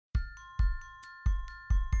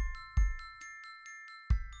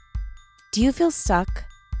Do you feel stuck?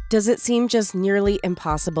 Does it seem just nearly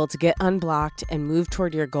impossible to get unblocked and move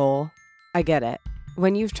toward your goal? I get it.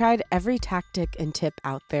 When you've tried every tactic and tip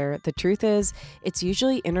out there, the truth is, it's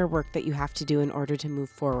usually inner work that you have to do in order to move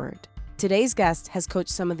forward. Today's guest has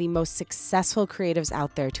coached some of the most successful creatives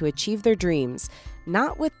out there to achieve their dreams,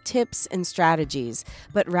 not with tips and strategies,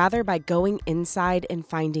 but rather by going inside and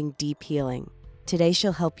finding deep healing. Today,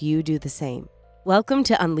 she'll help you do the same. Welcome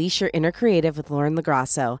to Unleash Your Inner Creative with Lauren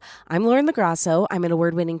LaGrasso. I'm Lauren LaGrasso. I'm an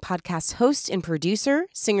award-winning podcast host and producer,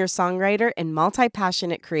 singer-songwriter, and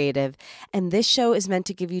multi-passionate creative. And this show is meant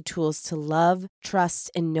to give you tools to love, trust,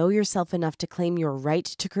 and know yourself enough to claim your right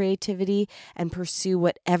to creativity and pursue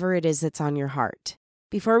whatever it is that's on your heart.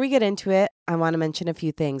 Before we get into it, I want to mention a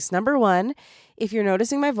few things. Number one, if you're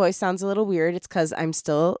noticing my voice sounds a little weird, it's because I'm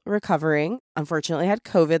still recovering. Unfortunately, I had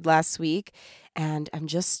COVID last week, and I'm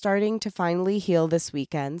just starting to finally heal this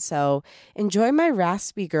weekend. So enjoy my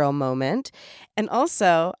raspy girl moment. And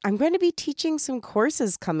also, I'm going to be teaching some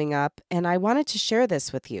courses coming up, and I wanted to share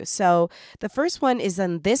this with you. So the first one is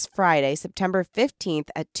on this Friday, September 15th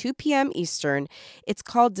at 2 p.m. Eastern. It's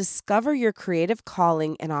called Discover Your Creative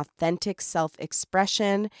Calling and Authentic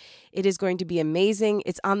Self-Expression. It is going to be amazing.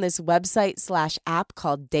 It's on this website/app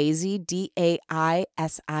called Daisy, D-A-I-S-I-E.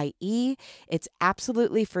 It's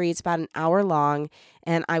absolutely free. It's about an hour long,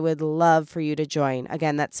 and I would love for you to join.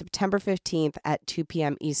 Again, that's September 15th at 2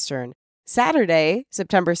 p.m. Eastern. Saturday,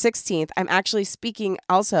 September 16th, I'm actually speaking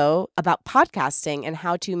also about podcasting and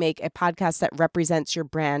how to make a podcast that represents your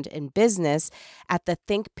brand and business at the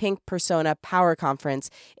Think Pink Persona Power Conference.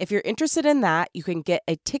 If you're interested in that, you can get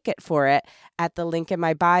a ticket for it at the link in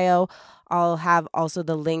my bio. I'll have also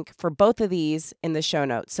the link for both of these in the show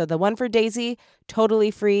notes. So the one for Daisy,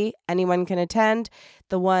 totally free. Anyone can attend.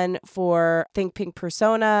 The one for Think Pink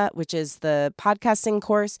Persona, which is the podcasting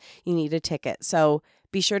course, you need a ticket. So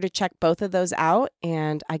be sure to check both of those out,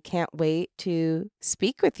 and I can't wait to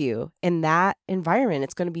speak with you in that environment.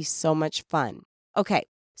 It's going to be so much fun. Okay,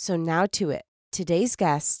 so now to it. Today's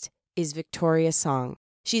guest is Victoria Song.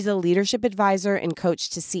 She's a leadership advisor and coach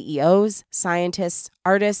to CEOs, scientists,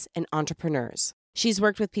 artists, and entrepreneurs. She's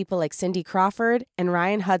worked with people like Cindy Crawford and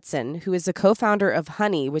Ryan Hudson, who is the co-founder of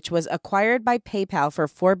Honey, which was acquired by PayPal for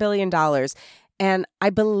 $4 billion. And I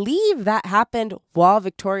believe that happened while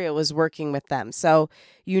Victoria was working with them. So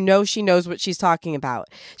you know she knows what she's talking about.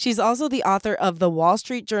 She's also the author of the Wall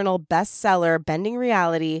Street Journal bestseller, Bending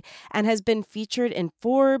Reality, and has been featured in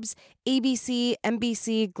Forbes, ABC,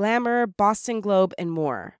 NBC, Glamour, Boston Globe, and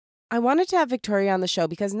more. I wanted to have Victoria on the show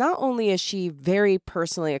because not only is she very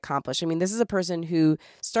personally accomplished, I mean, this is a person who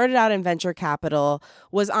started out in venture capital,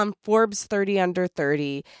 was on Forbes 30 Under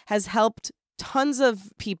 30, has helped tons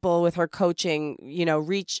of people with her coaching,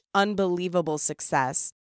 reach unbelievable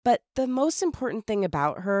success. But the most important thing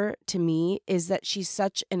about her to me is that she's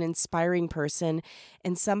such an inspiring person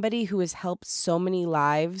and somebody who has helped so many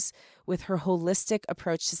lives with her holistic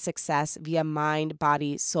approach to success via mind,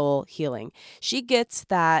 body, soul healing. She gets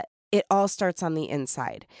that it all starts on the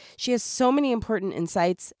inside. She has so many important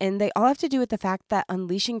insights, and they all have to do with the fact that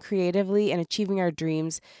unleashing creatively and achieving our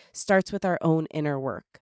dreams starts with our own inner work.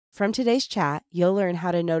 From today's chat, you'll learn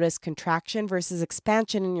how to notice contraction versus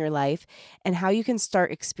expansion in your life and how you can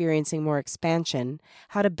start experiencing more expansion,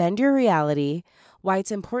 how to bend your reality, why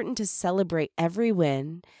it's important to celebrate every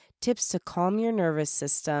win, tips to calm your nervous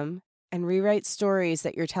system, and rewrite stories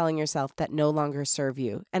that you're telling yourself that no longer serve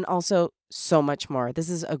you, and also so much more. This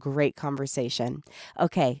is a great conversation.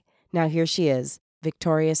 Okay, now here she is,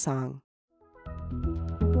 Victoria Song.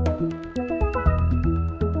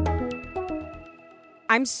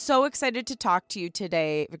 I'm so excited to talk to you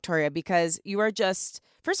today, Victoria, because you are just,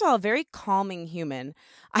 first of all, a very calming human.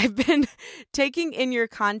 I've been taking in your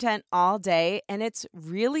content all day, and it's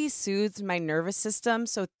really soothed my nervous system.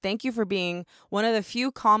 So thank you for being one of the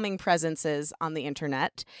few calming presences on the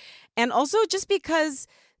internet. And also just because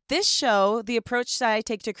this show, the approach that I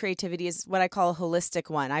take to creativity is what I call a holistic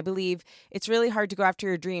one. I believe it's really hard to go after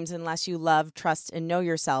your dreams unless you love, trust, and know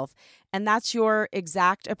yourself. And that's your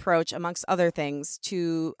exact approach, amongst other things,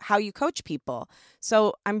 to how you coach people.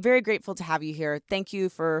 So I'm very grateful to have you here. Thank you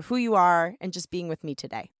for who you are and just being with me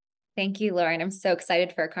today. Thank you, Lauren. I'm so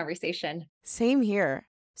excited for our conversation. Same here.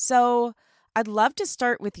 So I'd love to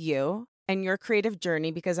start with you and your creative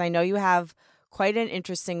journey because I know you have quite an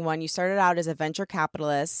interesting one. You started out as a venture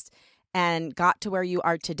capitalist and got to where you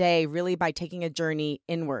are today really by taking a journey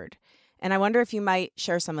inward. And I wonder if you might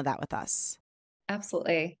share some of that with us.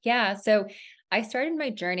 Absolutely. Yeah. So I started my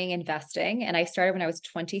journey investing, and I started when I was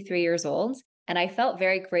 23 years old. And I felt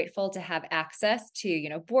very grateful to have access to,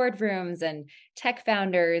 boardrooms and tech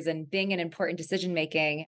founders and being in important decision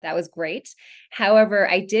making. That was great. However,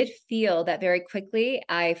 I did feel that very quickly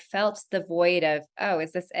I felt the void of, oh,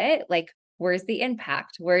 is this it? Like, where's the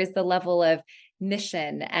impact? Where's the level of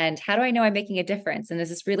mission? And how do I know I'm making a difference? And is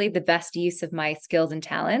this really the best use of my skills and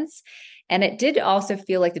talents? And it did also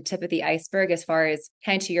feel like the tip of the iceberg as far as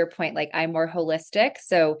kind of to your point, like I'm more holistic.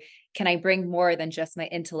 So can I bring more than just my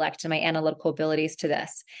intellect and my analytical abilities to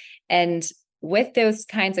this? And with those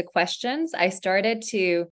kinds of questions, I started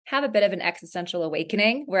to have a bit of an existential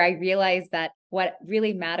awakening where I realized that what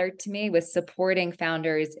really mattered to me was supporting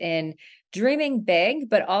founders in dreaming big,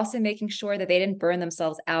 but also making sure that they didn't burn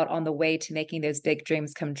themselves out on the way to making those big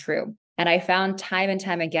dreams come true. And I found time and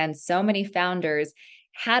time again, so many founders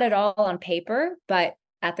had it all on paper, but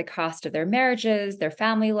at the cost of their marriages, their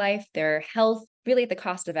family life, their health, really at the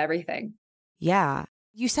cost of everything. Yeah.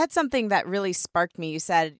 You said something that really sparked me. You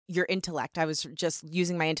said your intellect. I was just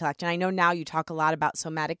using my intellect. And I know now you talk a lot about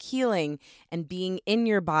somatic healing and being in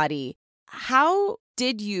your body. How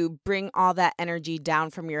did you bring all that energy down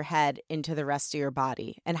from your head into the rest of your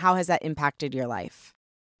body? And how has that impacted your life?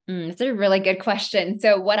 It's a really good question.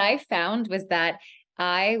 So, what I found was that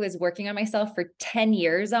I was working on myself for 10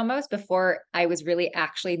 years almost before I was really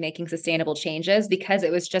actually making sustainable changes because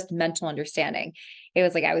it was just mental understanding. It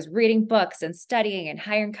was like I was reading books and studying and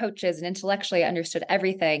hiring coaches and intellectually I understood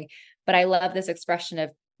everything. But I love this expression of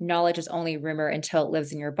knowledge is only rumor until it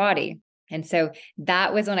lives in your body. And so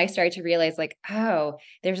that was when I started to realize, like, oh,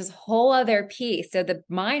 there's this whole other piece. So the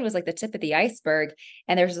mind was like the tip of the iceberg.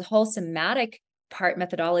 And there's this whole somatic part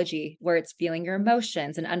methodology where it's feeling your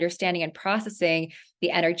emotions and understanding and processing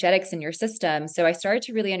the energetics in your system. So I started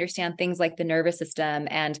to really understand things like the nervous system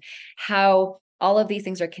and how all of these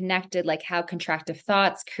things are connected, like how contractive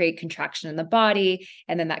thoughts create contraction in the body.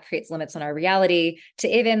 And then that creates limits on our reality, to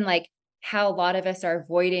even like how a lot of us are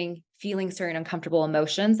avoiding feeling certain uncomfortable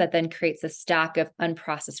emotions that then creates a stack of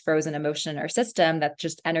unprocessed frozen emotion in our system. That's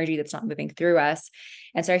just energy that's not moving through us.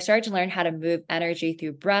 And so I started to learn how to move energy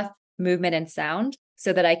through breath, movement, and sound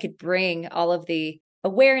so that I could bring all of the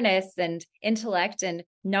awareness and intellect and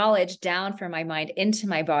knowledge down from my mind into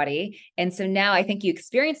my body. And so now I think you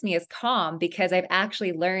experience me as calm because I've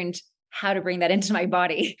actually learned how to bring that into my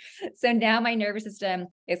body. So now my nervous system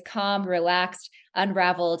is calm, relaxed,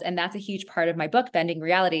 unraveled. And that's a huge part of my book, Bending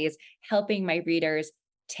Reality, is helping my readers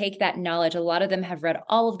take that knowledge. A lot of them have read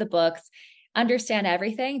all of the books, understand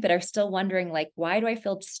everything, but are still wondering, like, why do I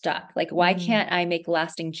feel stuck? Like, why can't I make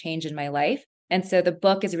lasting change in my life? And so the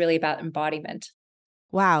book is really about embodiment.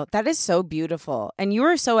 Wow, that is so beautiful. And you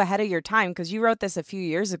were so ahead of your time because you wrote this a few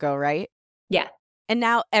years ago, right? Yeah. And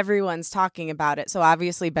now everyone's talking about it. So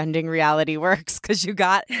obviously Bending Reality works because you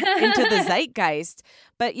got into the zeitgeist.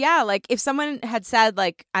 But yeah, like if someone had said,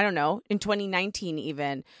 like, I don't know, in 2019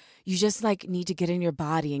 even, you just like need to get in your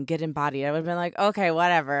body and get embodied, I would have been like, okay,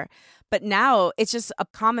 whatever. But now it's just a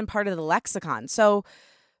common part of the lexicon. So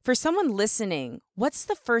for someone listening, what's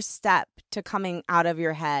the first step to coming out of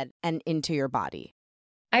your head and into your body?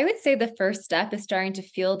 I would say the first step is starting to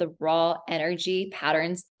feel the raw energy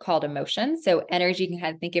patterns called emotion. So energy, you can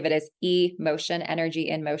kind of think of it as emotion, energy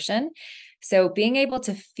in motion. So being able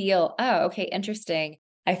to feel, oh, okay, interesting.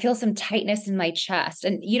 I feel some tightness in my chest.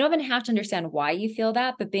 And you don't even have to understand why you feel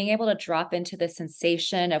that, but being able to drop into the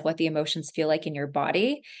sensation of what the emotions feel like in your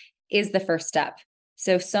body is the first step.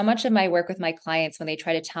 So much of my work with my clients, when they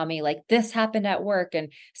try to tell me like this happened at work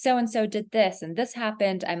and so did this and this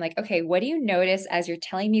happened, I'm like, okay, what do you notice as you're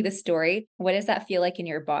telling me the story? What does that feel like in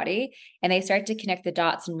your body? And they start to connect the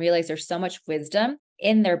dots and realize there's so much wisdom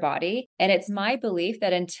in their body. And it's my belief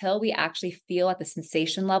that until we actually feel at the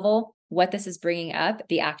sensation level what this is bringing up,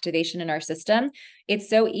 the activation in our system, it's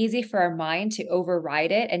so easy for our mind to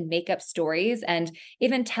override it and make up stories and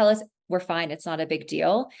even tell us we're fine, it's not a big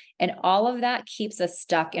deal. And all of that keeps us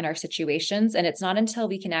stuck in our situations. And it's not until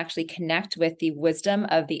we can actually connect with the wisdom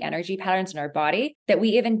of the energy patterns in our body that we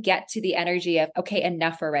even get to the energy of, okay,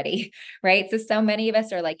 enough already, right? So many of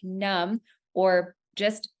us are like numb or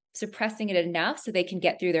just suppressing it enough so they can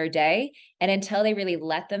get through their day. And until they really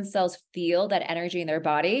let themselves feel that energy in their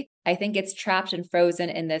body, I think it's trapped and frozen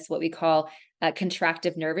in this, what we call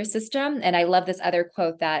contractive nervous system. And I love this other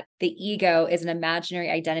quote that the ego is an imaginary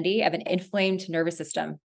identity of an inflamed nervous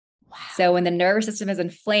system. Wow. So when the nervous system is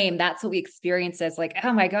inflamed, that's what we experience as like,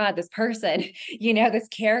 oh my God, this person, this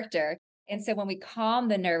character. And so when we calm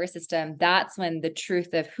the nervous system, that's when the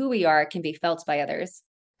truth of who we are can be felt by others.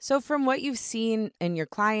 So from what you've seen in your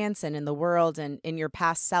clients and in the world and in your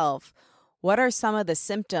past self, what are some of the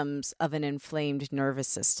symptoms of an inflamed nervous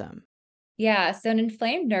system? Yeah. So an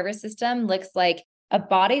inflamed nervous system looks like a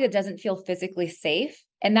body that doesn't feel physically safe.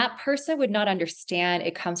 And that person would not understand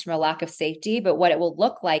it comes from a lack of safety, but what it will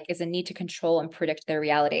look like is a need to control and predict their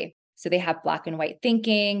reality. So they have black and white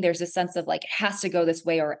thinking. There's a sense of like, it has to go this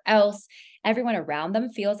way or else. Everyone around them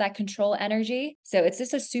feels that control energy. So it's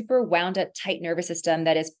just a super wound up, tight nervous system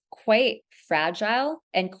that is quite fragile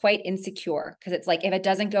and quite insecure. Cause it's like, if it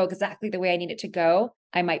doesn't go exactly the way I need it to go,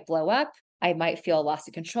 I might blow up. I might feel a loss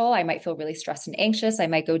of control. I might feel really stressed and anxious. I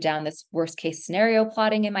might go down this worst case scenario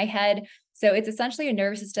plotting in my head. So it's essentially a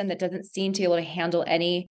nervous system that doesn't seem to be able to handle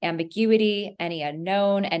any ambiguity, any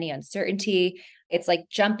unknown, any uncertainty. It's like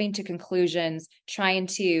jumping to conclusions, trying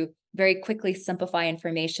to very quickly simplify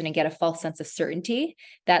information and get a false sense of certainty.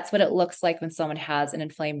 That's what it looks like when someone has an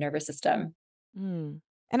inflamed nervous system. Mm.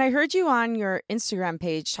 And I heard you on your Instagram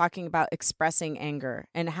page talking about expressing anger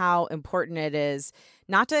and how important it is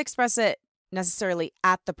not to express it necessarily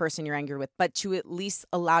at the person you're angry with, but to at least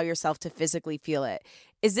allow yourself to physically feel it.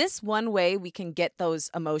 Is this one way we can get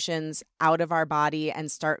those emotions out of our body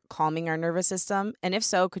and start calming our nervous system? And if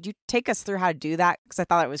so, could you take us through how to do that? Because I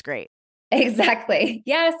thought it was great. Exactly.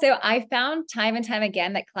 Yeah. So I found time and time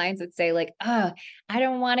again that clients would say, like, oh, I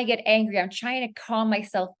don't want to get angry. I'm trying to calm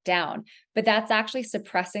myself down. But that's actually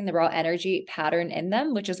suppressing the raw energy pattern in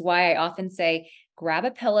them, which is why I often say, grab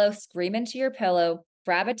a pillow, scream into your pillow,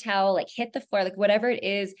 grab a towel, like hit the floor, like whatever it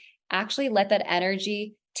is, actually let that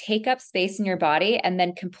energy take up space in your body and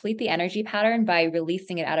then complete the energy pattern by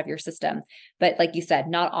releasing it out of your system. But like you said,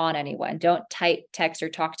 not on anyone. Don't type, text, or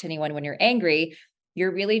talk to anyone when you're angry.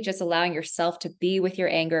 You're really just allowing yourself to be with your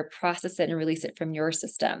anger, process it, and release it from your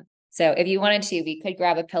system. So if you wanted to, we could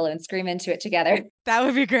grab a pillow and scream into it together. That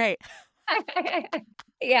would be great.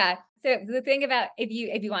 Yeah. So the thing about if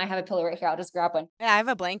you want to have a pillow right here, I'll just grab one. Yeah, I have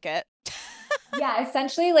a blanket. Yeah,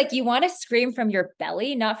 essentially, like you want to scream from your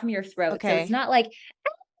belly, not from your throat. So it's Okay. not like,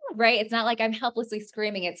 "Ah," right? It's not like I'm helplessly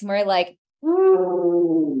screaming. It's more like,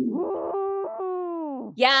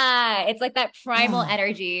 yeah, it's like that primal Oh,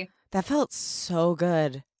 energy. that felt so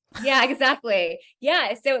good. Yeah, exactly.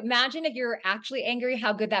 Yeah. So imagine if you're actually angry,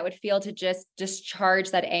 how good that would feel to just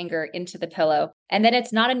discharge that anger into the pillow. And then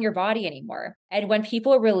it's not in your body anymore. And when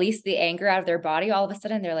people release the anger out of their body, all of a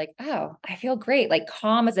sudden they're like, oh, I feel great. Like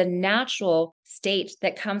calm is a natural state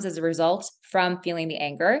that comes as a result from feeling the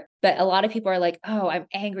anger. But a lot of people are like, oh, I'm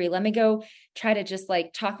angry. Let me go try to just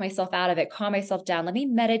like talk myself out of it, calm myself down. Let me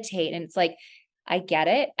meditate. And it's like, I get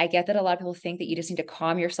it. I get that a lot of people think that you just need to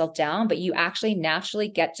calm yourself down, but you actually naturally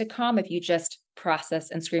get to calm if you just process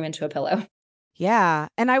and scream into a pillow. Yeah.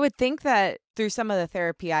 And I would think that through some of the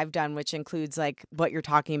therapy I've done, which includes like what you're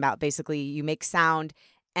talking about, basically you make sound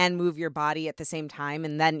and move your body at the same time,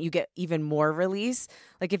 and then you get even more release.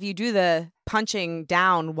 Like if you do the punching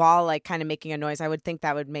down while like kind of making a noise, I would think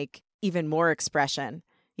that would make even more expression.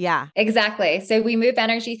 Yeah. Exactly. So we move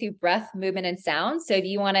energy through breath, movement, and sound. So if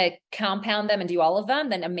you want to compound them and do all of them,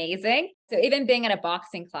 then amazing. So even being in a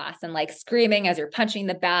boxing class and like screaming as you're punching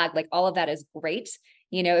the bag, like all of that is great.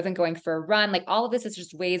 You know, even going for a run, like all of this is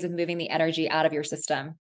just ways of moving the energy out of your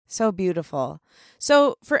system. So beautiful.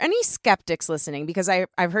 So, for any skeptics listening, because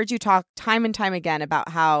I've heard you talk time and time again about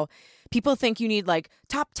how people think you need like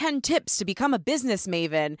top 10 tips to become a business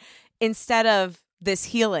maven instead of this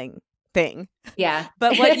healing thing. Yeah.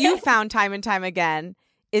 But what you found time and time again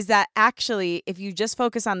is that actually, if you just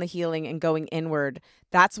focus on the healing and going inward,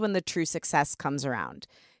 that's when the true success comes around.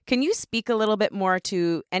 Can you speak a little bit more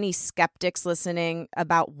to any skeptics listening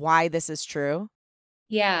about why this is true?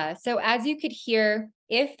 Yeah. So, as you could hear,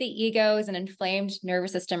 if the ego is an inflamed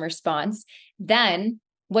nervous system response, then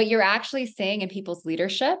what you're actually seeing in people's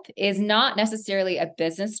leadership is not necessarily a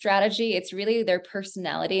business strategy. It's really their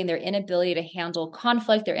personality and their inability to handle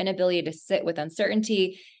conflict, their inability to sit with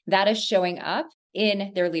uncertainty that is showing up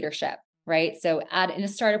in their leadership. Right. So, in a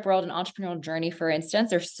startup world, an entrepreneurial journey, for instance,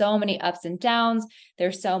 there's so many ups and downs,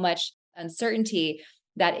 there's so much uncertainty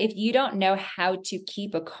that if you don't know how to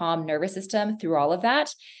keep a calm nervous system through all of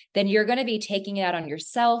that, then you're going to be taking it out on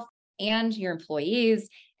yourself and your employees,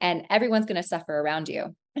 and everyone's going to suffer around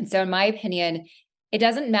you. And so, in my opinion, it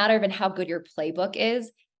doesn't matter even how good your playbook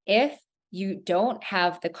is. If you don't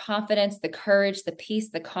have the confidence, the courage, the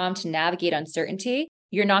peace, the calm to navigate uncertainty,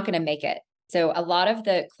 you're not going to make it. So a lot of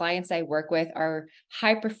the clients I work with are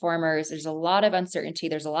high performers. There's a lot of uncertainty.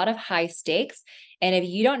 There's a lot of high stakes. And if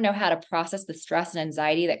you don't know how to process the stress and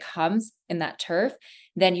anxiety that comes in that turf,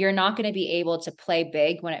 then you're not going to be able to play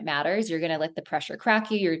big when it matters. You're going to let the pressure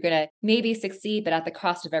crack you. You're going to maybe succeed, but at the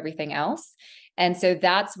cost of everything else. And so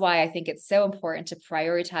that's why I think it's so important to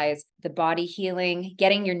prioritize the body healing,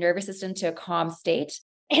 getting your nervous system to a calm state.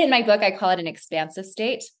 In my book, I call it an expansive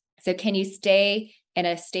state. So can you stay in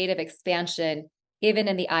a state of expansion, even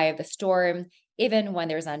in the eye of the storm, even when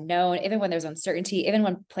there's unknown, even when there's uncertainty, even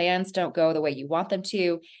when plans don't go the way you want them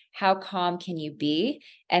to? How calm can you be?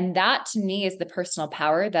 And that to me is the personal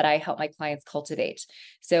power that I help my clients cultivate.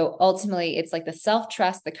 So ultimately, it's like the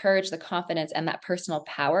self-trust, the courage, the confidence, and that personal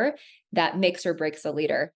power that makes or breaks a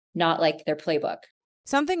leader, not like their playbook.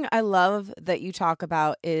 Something I love that you talk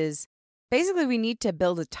about is basically we need to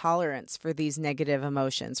build a tolerance for these negative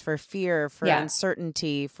emotions, for fear, for Yeah.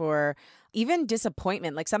 uncertainty, for even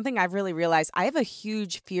disappointment. Like something I've really realized, I have a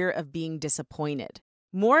huge fear of being disappointed.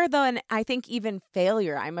 More than I think even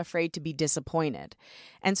failure, I'm afraid to be disappointed.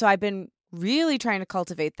 And so I've been really trying to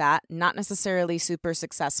cultivate that, not necessarily super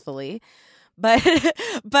successfully, but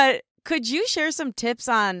but could you share some tips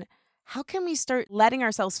on how can we start letting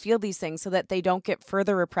ourselves feel these things so that they don't get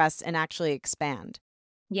further repressed and actually expand?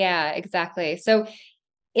 Yeah, exactly. So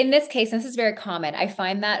in this case, this is very common. I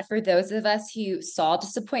find that for those of us who saw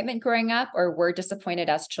disappointment growing up or were disappointed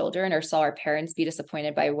as children or saw our parents be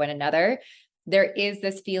disappointed by one another, there is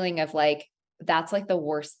this feeling of like, that's like the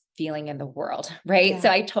worst feeling in the world, right? So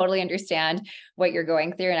Yeah. I totally understand what you're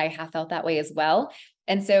going through, and I have felt that way as well.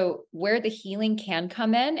 And so, where the healing can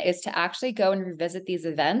come in is to actually go and revisit these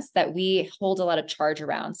events that we hold a lot of charge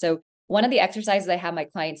around. So, one of the exercises I have my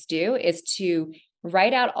clients do is to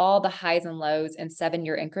write out all the highs and lows in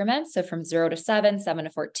 7-year increments. So from 0 to 7, 7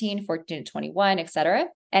 to 14, 14 to 21, et cetera.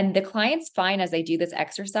 And the clients find as they do this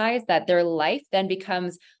exercise that their life then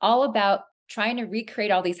becomes all about trying to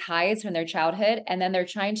recreate all these highs from their childhood. And then they're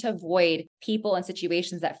trying to avoid people and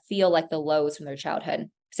situations that feel like the lows from their childhood.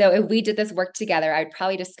 So if we did this work together, I'd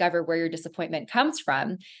probably discover where your disappointment comes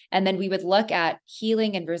from. And then we would look at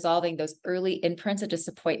healing and resolving those early imprints of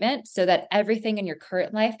disappointment so that everything in your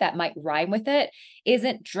current life that might rhyme with it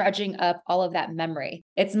isn't dredging up all of that memory.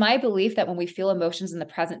 It's my belief that when we feel emotions in the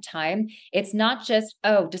present time, it's not just,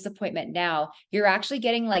 oh, disappointment now. You're actually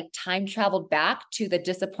getting like time traveled back to the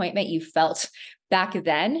disappointment you felt back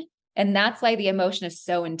then. And that's why the emotion is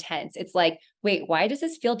so intense. It's like, wait, why does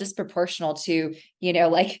this feel disproportional to,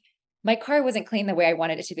 like my car wasn't clean the way I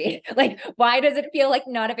wanted it to be? Like, why does it feel like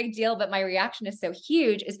not a big deal? But my reaction is so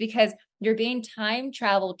huge is because you're being time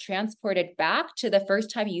traveled, transported back to the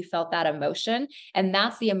first time you felt that emotion. And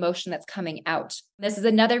that's the emotion that's coming out. This is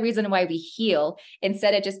another reason why we heal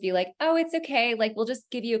instead of just be like, oh, it's okay. Like, we'll just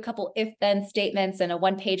give you a couple if then statements and a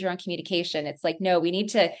 1-pager on communication. It's like, no, we need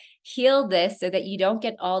to heal this so that you don't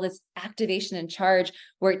get all this activation and charge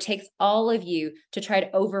where it takes all of you to try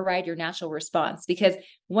to override your natural response. Because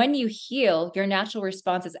when you heal, your natural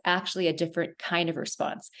response is actually a different kind of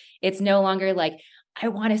response. It's no longer like, I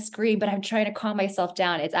want to scream, but I'm trying to calm myself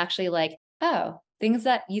down. It's actually like, oh, things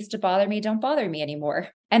that used to bother me don't bother me anymore.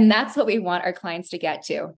 And that's what we want our clients to get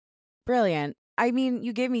to. Brilliant. I mean,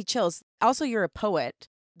 you gave me chills. Also, you're a poet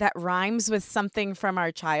that rhymes with something from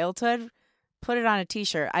our childhood. Put it on a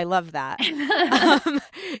t-shirt. I love that.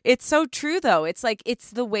 It's so true, though. It's like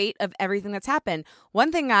it's the weight of everything that's happened.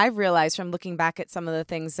 One thing I've realized from looking back at some of the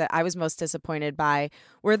things that I was most disappointed by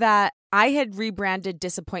were that I had rebranded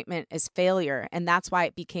disappointment as failure, and that's why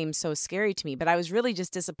it became so scary to me. But I was really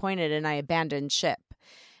just disappointed and I abandoned ship.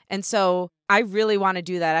 And so I really want to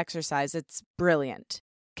do that exercise. It's brilliant.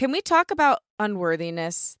 Can we talk about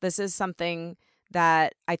unworthiness? This is something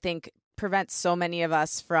that I think prevents so many of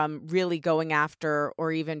us from really going after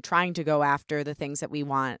or even trying to go after the things that we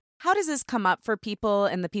want. How does this come up for people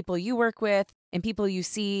and the people you work with and people you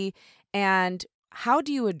see? And how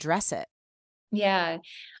do you address it? Yeah,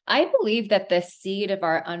 I believe that the seed of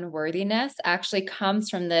our unworthiness actually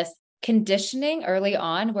comes from this conditioning early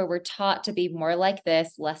on where we're taught to be more like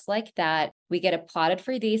this, less like that. We get applauded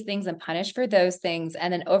for these things and punished for those things.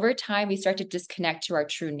 And then over time, we start to disconnect to our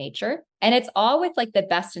true nature. And it's all with like the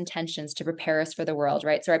best intentions to prepare us for the world,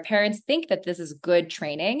 right? So our parents think that this is good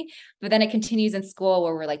training, but then it continues in school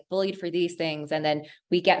where we're like bullied for these things. And then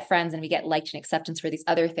we get friends and we get liked and acceptance for these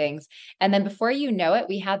other things. And then before you know it,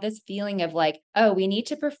 we have this feeling of like, oh, we need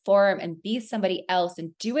to perform and be somebody else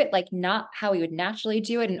and do it like not how we would naturally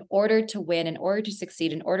do it in order to win, in order to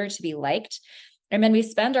succeed, in order to be liked. And then we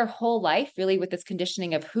spend our whole life really with this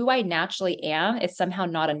conditioning of who I naturally am is somehow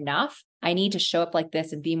not enough. I need to show up like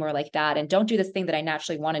this and be more like that. And don't do this thing that I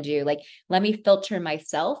naturally want to do. Like, let me filter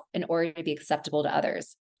myself in order to be acceptable to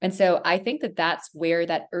others. And so I think that that's where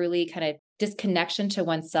that early kind of disconnection to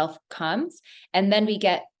oneself comes. And then we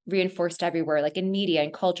get reinforced everywhere, like in media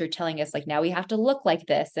and culture telling us like, now we have to look like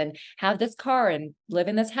this and have this car and live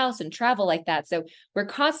in this house and travel like that. So we're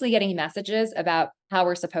constantly getting messages about how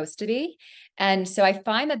we're supposed to be. And so I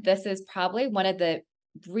find that this is probably one of the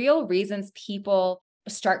real reasons people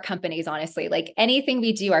start companies, honestly. Like anything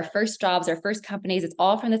we do, our first jobs, our first companies, it's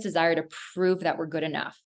all from this desire to prove that we're good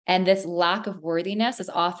enough. And this lack of worthiness is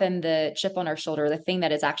often the chip on our shoulder, the thing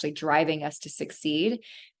that is actually driving us to succeed.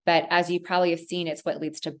 But as you probably have seen, it's what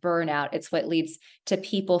leads to burnout. It's what leads to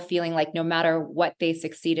people feeling like no matter what they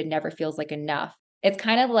succeed, it never feels like enough. It's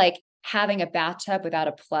kind of like having a bathtub without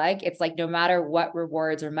a plug. It's like no matter what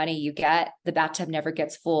rewards or money you get, the bathtub never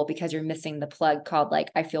gets full because you're missing the plug called like,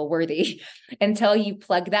 I feel worthy. Until you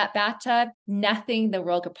plug that bathtub, nothing the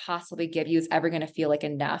world could possibly give you is ever going to feel like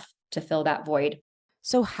enough to fill that void.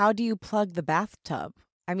 So how do you plug the bathtub?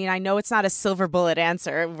 I mean, I know it's not a silver bullet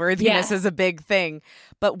answer. Worthiness Yeah. is a big thing,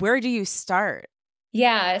 but where do you start?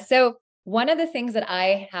 Yeah. So one of the things that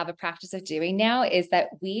I have a practice of doing now is that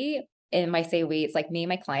and I say we, it's like me and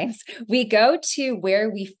my clients, we go to where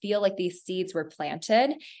we feel like these seeds were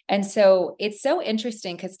planted. And so it's so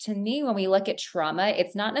interesting because to me, when we look at trauma,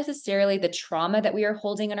 it's not necessarily the trauma that we are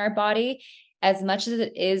holding in our body as much as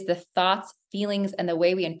it is the thoughts, feelings, and the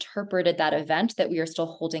way we interpreted that event that we are still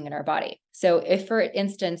holding in our body. So if, for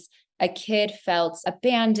instance, a kid felt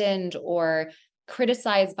abandoned or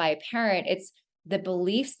criticized by a parent, it's the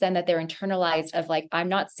beliefs then that they're internalized of like, I'm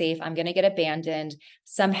not safe, I'm going to get abandoned,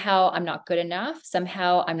 somehow I'm not good enough,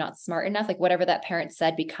 somehow I'm not smart enough, like whatever that parent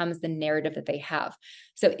said becomes the narrative that they have.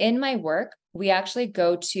 So in my work, we actually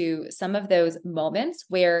go to some of those moments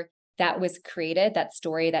where that was created, that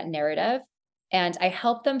story, that narrative. And I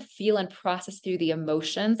help them feel and process through the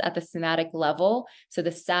emotions at the somatic level. So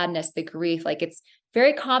the sadness, the grief, like it's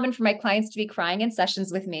very common for my clients to be crying in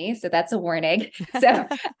sessions with me. So that's a warning. So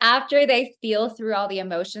after they feel through all the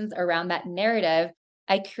emotions around that narrative,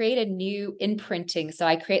 I create a new imprinting. So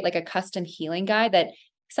I create like a custom healing guide that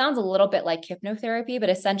sounds a little bit like hypnotherapy, but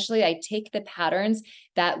essentially I take the patterns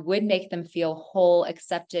that would make them feel whole,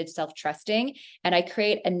 accepted, self-trusting, and I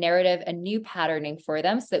create a narrative, a new patterning for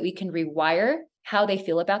them so that we can rewire how they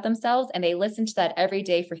feel about themselves. And they listen to that every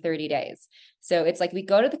day for 30 days. So it's like we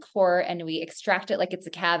go to the core and we extract it like it's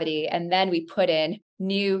a cavity, and then we put in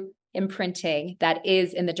new imprinting that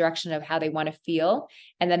is in the direction of how they want to feel.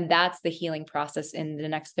 And then that's the healing process in the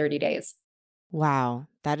next 30 days. Wow,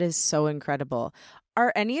 that is so incredible.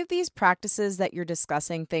 Are any of these practices that you're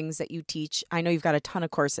discussing things that you teach? I know you've got a ton of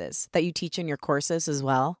courses that you teach in your courses as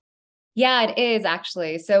well. Yeah, it is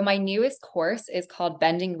actually. So my newest course is called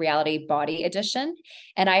Bending Reality Body Edition.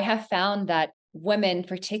 And I have found that women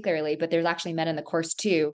particularly, but there's actually men in the course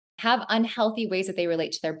too, have unhealthy ways that they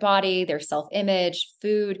relate to their body, their self-image,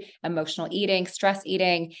 food, emotional eating, stress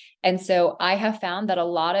eating. And so I have found that a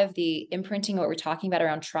lot of the imprinting, what we're talking about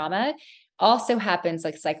around trauma, also happens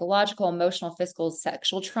like psychological, emotional, physical,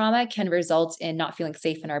 sexual trauma can result in not feeling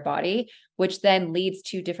safe in our body, which then leads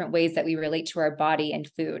to different ways that we relate to our body and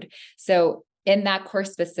food. So in that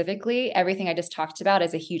course specifically, everything I just talked about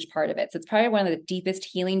is a huge part of it. So it's probably one of the deepest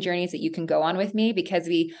healing journeys that you can go on with me because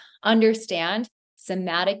we understand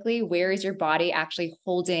somatically where is your body actually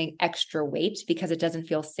holding extra weight because it doesn't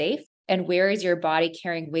feel safe. And where is your body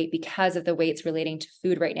carrying weight because of the way it's relating to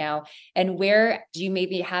food right now? And where do you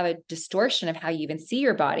maybe have a distortion of how you even see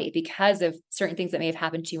your body because of certain things that may have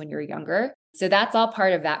happened to you when you were younger? So that's all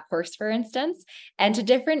part of that course, for instance. And to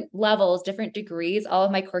different levels, different degrees, all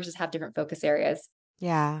of my courses have different focus areas.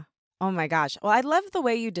 Yeah. Oh my gosh. Well, I love the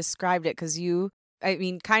way you described it because I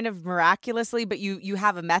mean, kind of miraculously, but you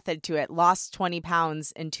have a method to it. Lost 20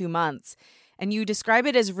 pounds in 2 months. And you describe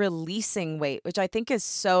it as releasing weight, which I think is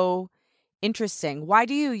so interesting. Why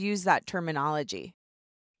do you use that terminology?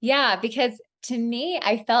 Yeah, because to me,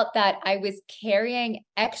 I felt that I was carrying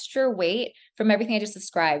extra weight from everything I just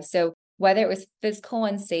described. So whether it was physical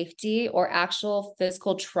unsafety or actual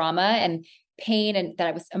physical trauma and pain and that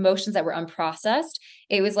it was emotions that were unprocessed,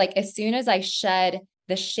 it was like as soon as I shed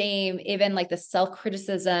the shame, even like the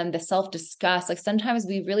self-criticism, the self-disgust, like sometimes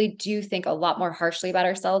we really do think a lot more harshly about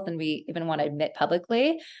ourselves than we even want to admit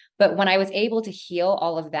publicly. But when I was able to heal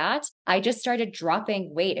all of that, I just started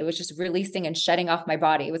dropping weight. It was just releasing and shedding off my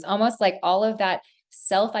body. It was almost like all of that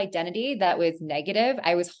self identity that was negative,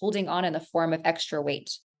 I was holding on in the form of extra weight.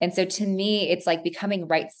 And so to me, it's like becoming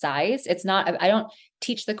right size. It's not, I don't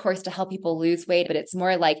teach the course to help people lose weight, but it's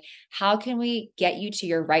more like, how can we get you to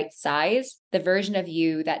your right size, the version of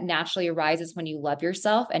you that naturally arises when you love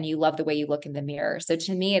yourself and you love the way you look in the mirror? So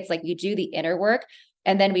to me, it's like you do the inner work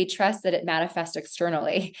and then we trust that it manifests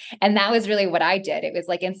externally. And that was really what I did. It was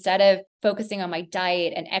like, instead of focusing on my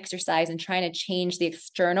diet and exercise and trying to change the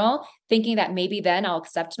external, thinking that maybe then I'll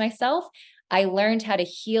accept myself, I learned how to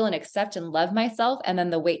heal and accept and love myself. And then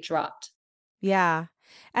the weight dropped. Yeah.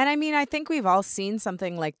 And I mean, I think we've all seen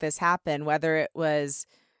something like this happen, whether it was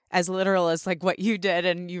as literal as like what you did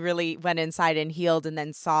and you really went inside and healed and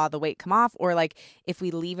then saw the weight come off, or like if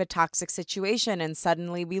we leave a toxic situation and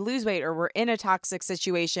suddenly we lose weight, or we're in a toxic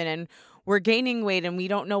situation and we're gaining weight and we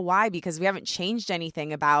don't know why because we haven't changed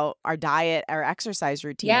anything about our diet or exercise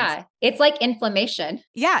routines. Yeah. It's like inflammation.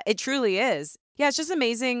 Yeah, it truly is. Yeah, it's just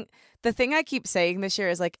amazing. The thing I keep saying this year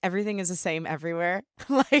is like everything is the same everywhere.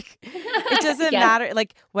 Like it doesn't Yes. matter,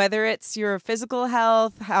 like whether it's your physical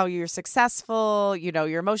health, how you're successful,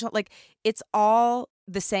 your emotional, like it's all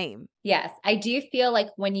the same. Yes. I do feel like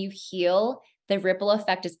when you heal, the ripple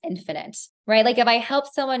effect is infinite, right? Like if I help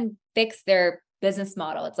someone fix their business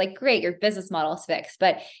model, it's like, great, your business model is fixed.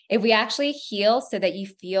 But if we actually heal so that you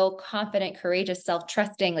feel confident, courageous,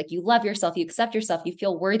 self-trusting, like you love yourself, you accept yourself, you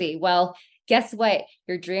feel worthy, well, guess what?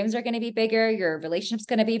 Your dreams are going to be bigger. Your relationship's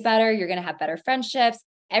going to be better. You're going to have better friendships.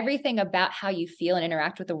 Everything about how you feel and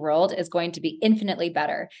interact with the world is going to be infinitely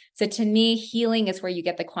better. So to me, healing is where you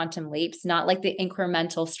get the quantum leaps, not like the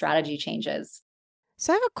incremental strategy changes.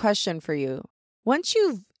 So I have a question for you. Once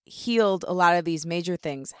you've healed a lot of these major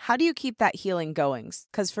things, how do you keep that healing going?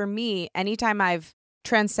 Because for me, anytime I've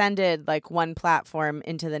transcended like one platform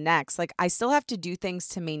into the next, like I still have to do things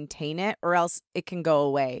to maintain it or else it can go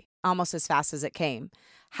away almost as fast as it came.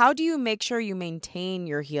 How do you make sure you maintain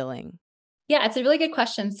your healing? Yeah, it's a really good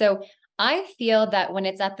question. So I feel that when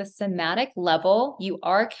it's at the somatic level, you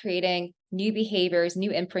are creating new behaviors,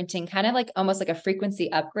 new imprinting, kind of like almost like a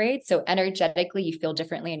frequency upgrade. So energetically, you feel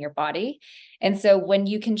differently in your body. And so when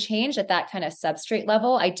you can change at that kind of substrate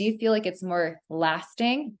level, I do feel like it's more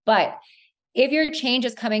lasting. But if your change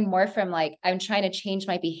is coming more from like, I'm trying to change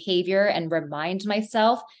my behavior and remind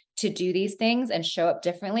myself to do these things and show up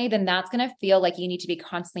differently, then that's going to feel like you need to be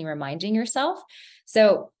constantly reminding yourself.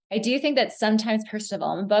 So I do think that sometimes personal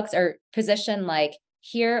development books are positioned like,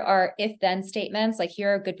 here are if then statements, like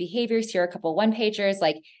here are good behaviors, here are a couple one pagers,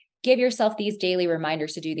 like give yourself these daily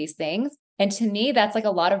reminders to do these things. And to me, that's like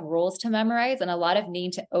a lot of rules to memorize and a lot of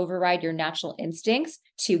needing to override your natural instincts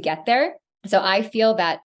to get there. So I feel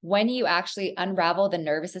that when you actually unravel the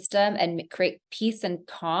nervous system and create peace and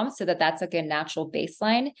calm so that that's like a natural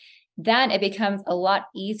baseline, then it becomes a lot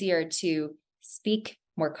easier to speak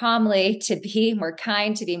more calmly, to be more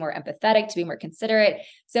kind, to be more empathetic, to be more considerate.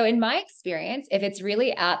 So in my experience, if it's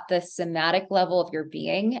really at the somatic level of your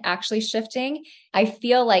being actually shifting, I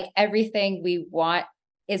feel like everything we want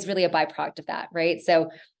is really a byproduct of that, right? So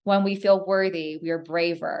when we feel worthy, we are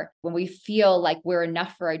braver. When we feel like we're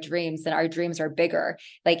enough for our dreams, then our dreams are bigger.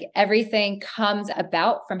 Like everything comes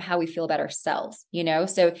about from how we feel about ourselves, you know?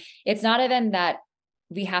 So it's not even that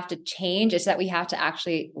we have to change, it's that we have to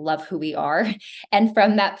actually love who we are. And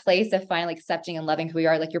from that place of finally accepting and loving who we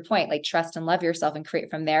are, like your point, like trust and love yourself and create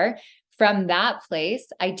from there. From that place,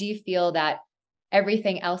 I do feel that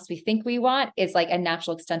everything else we think we want is like a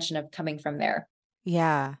natural extension of coming from there.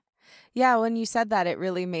 Yeah. Yeah, when you said that, it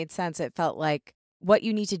really made sense. It felt like what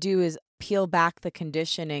you need to do is peel back the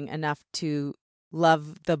conditioning enough to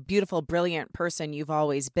love the beautiful, brilliant person you've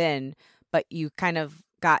always been, but you kind of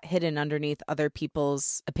got hidden underneath other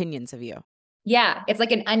people's opinions of you. Yeah, it's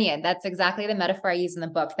like an onion. That's exactly the metaphor I use in the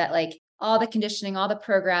book, that like all the conditioning, all the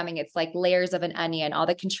programming, it's like layers of an onion, all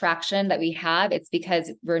the contraction that we have, it's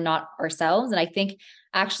because we're not ourselves. And I think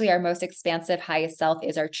actually our most expansive, highest self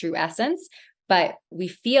is our true essence. But we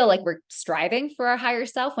feel like we're striving for our higher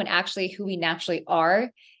self when actually who we naturally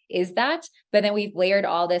are is that. But then we've layered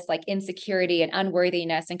all this like insecurity and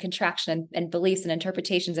unworthiness and contraction and beliefs and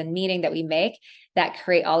interpretations and meaning that we make that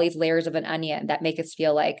create all these layers of an onion that make us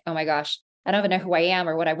feel like, oh my gosh, I don't even know who I am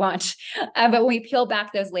or what I want. But when we peel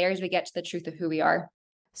back those layers, we get to the truth of who we are.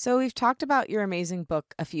 So we've talked about your amazing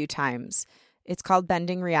book a few times. It's called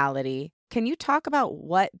Bending Reality. Can you talk about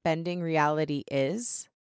what bending reality is?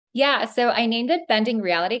 Yeah. So I named it Bending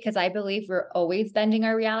Reality because I believe we're always bending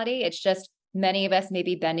our reality. It's just many of us may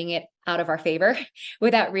be bending it out of our favor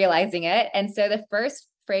without realizing it. And so the first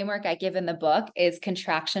framework I give in the book is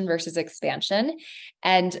contraction versus expansion.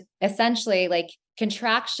 And essentially, like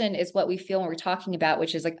contraction is what we feel when we're talking about,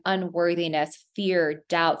 which is like unworthiness, fear,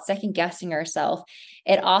 doubt, second guessing ourselves.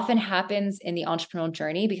 It often happens in the entrepreneurial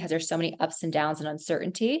journey because there's so many ups and downs and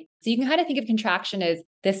uncertainty. So you can kind of think of contraction as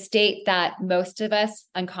the state that most of us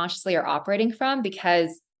unconsciously are operating from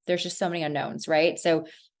because there's just so many unknowns, right? So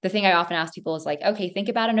the thing I often ask people is like, okay, think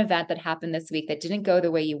about an event that happened this week that didn't go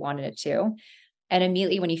the way you wanted it to. And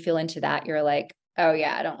immediately when you feel into that, you're like, oh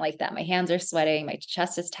yeah, I don't like that. My hands are sweating. My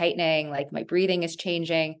chest is tightening. Like my breathing is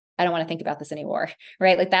changing. I don't want to think about this anymore,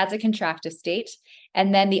 right? Like that's a contractive state.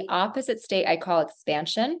 And then the opposite state I call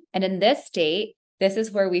expansion. And in this state, this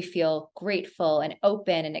is where we feel grateful and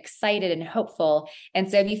open and excited and hopeful. And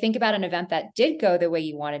so if you think about an event that did go the way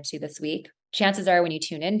you wanted to this week, chances are when you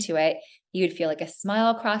tune into it, you'd feel like a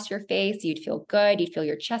smile across your face. You'd feel good. You'd feel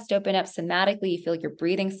your chest open up somatically. You feel like your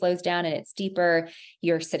breathing slows down and it's deeper.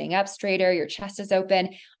 You're sitting up straighter. Your chest is open.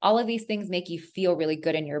 All of these things make you feel really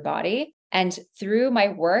good in your body. And through my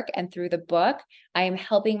work and through the book, I am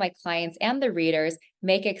helping my clients and the readers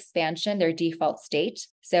make expansion their default state.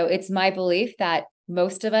 So it's my belief that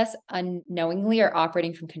most of us unknowingly are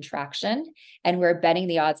operating from contraction, and we're betting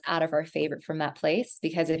the odds out of our favor from that place.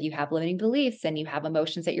 Because if you have limiting beliefs and you have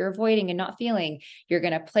emotions that you're avoiding and not feeling, you're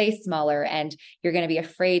going to play smaller and you're going to be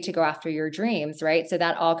afraid to go after your dreams, right? So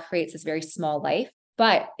that all creates this very small life.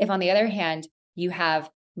 But if on the other hand, you have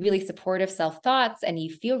really supportive self-thoughts and you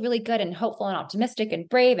feel really good and hopeful and optimistic and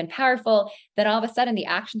brave and powerful, then all of a sudden the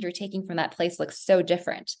actions you're taking from that place look so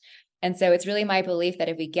different. And so it's really my belief that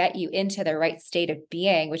if we get you into the right state of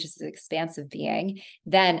being, which is an expansive being,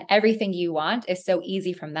 then everything you want is so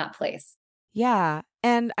easy from that place. Yeah.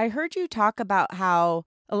 And I heard you talk about how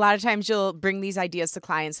a lot of times you'll bring these ideas to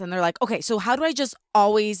clients and they're like, okay, so how do I just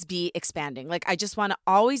always be expanding? Like, I just want to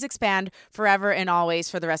always expand forever and always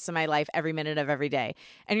for the rest of my life, every minute of every day.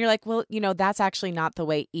 And you're like, well, that's actually not the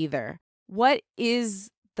way either. What is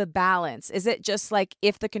the balance? Is it just like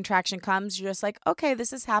if the contraction comes, you're just like, okay,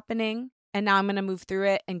 this is happening and now I'm going to move through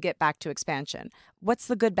it and get back to expansion? What's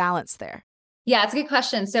the good balance there? Yeah, it's a good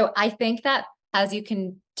question. So I think that as you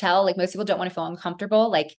can tell, like most people don't want to feel uncomfortable.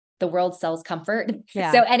 Like the world sells comfort.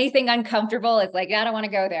 Yeah. So anything uncomfortable is like, I don't want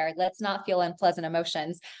to go there. Let's not feel unpleasant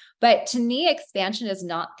emotions. But to me, expansion is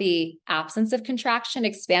not the absence of contraction.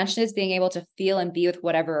 Expansion is being able to feel and be with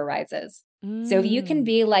whatever arises. So if you can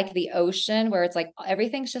be like the ocean where it's like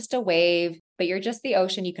everything's just a wave, but you're just the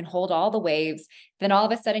ocean, you can hold all the waves, then all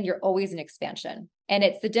of a sudden you're always in expansion. And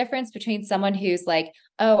it's the difference between someone who's like,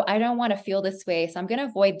 oh, I don't want to feel this way, so I'm going to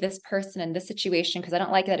avoid this person in this situation because I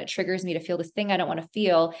don't like that it triggers me to feel this thing I don't want to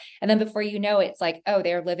feel. And then before you know it, it's like, oh,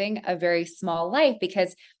 they're living a very small life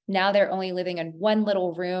because now they're only living in one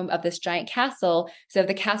little room of this giant castle. So if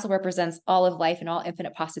the castle represents all of life and all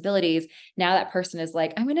infinite possibilities, now that person is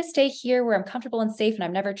like, I'm going to stay here where I'm comfortable and safe and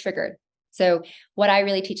I'm never triggered. So what I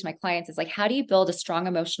really teach my clients is like, how do you build a strong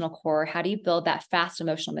emotional core? How do you build that fast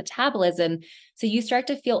emotional metabolism? So you start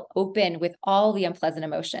to feel open with all the unpleasant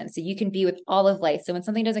emotions. So you can be with all of life. So when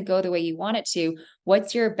something doesn't go the way you want it to,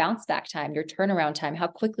 what's your bounce back time, your turnaround time? How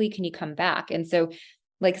quickly can you come back? And so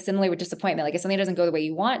like similarly with disappointment, like if something doesn't go the way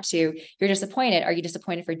you want to, you're disappointed. Are you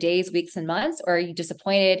disappointed for days, weeks, and months? Or are you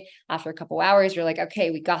disappointed after a couple of hours? You're like,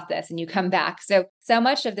 okay, we got this. And you come back. So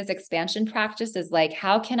much of this expansion practice is like,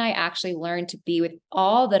 how can I actually learn to be with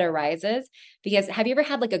all that arises? Because have you ever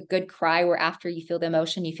had like a good cry where after you feel the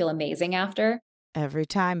emotion, you feel amazing after? Every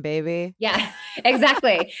time, baby. Yeah,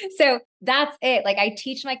 exactly. So that's it. Like I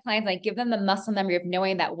teach my clients, I give them the muscle memory of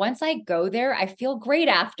knowing that once I go there, I feel great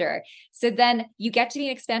after. So then you get to be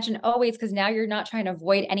in expansion always because now you're not trying to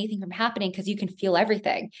avoid anything from happening because you can feel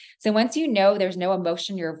everything. So once you know there's no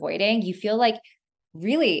emotion you're avoiding, you feel like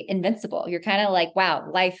really invincible. You're kind of like,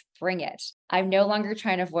 wow, life, bring it. I'm no longer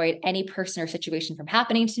trying to avoid any person or situation from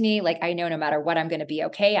happening to me. Like I know no matter what, I'm going to be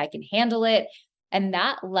okay. I can handle it. And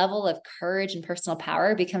that level of courage and personal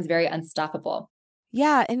power becomes very unstoppable.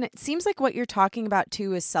 Yeah. And it seems like what you're talking about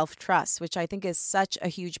too is self-trust, which I think is such a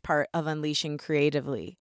huge part of unleashing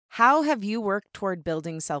creatively. How have you worked toward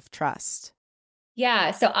building self-trust?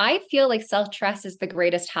 Yeah. So I feel like self-trust is the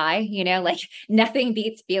greatest high, like nothing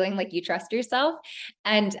beats feeling like you trust yourself.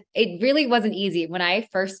 And it really wasn't easy. When I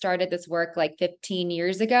first started this work like 15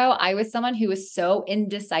 years ago, I was someone who was so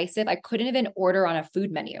indecisive. I couldn't even order on a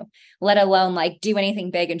food menu, let alone like do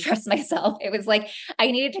anything big and trust myself. It was like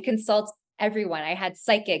I needed to consult everyone. I had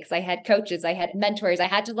psychics, I had coaches, I had mentors. I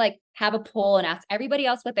had to like have a poll and ask everybody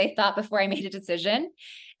else what they thought before I made a decision.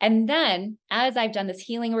 And then as I've done this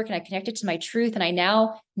healing work and I connected to my truth and I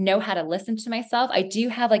now know how to listen to myself, I do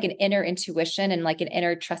have like an inner intuition and like an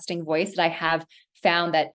inner trusting voice that I have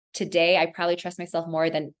found that today I probably trust myself more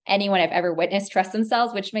than anyone I've ever witnessed trust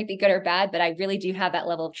themselves, which might be good or bad, but I really do have that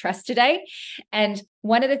level of trust today. And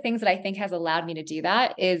one of the things that I think has allowed me to do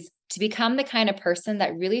that is to become the kind of person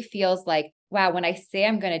that really feels like, wow, when I say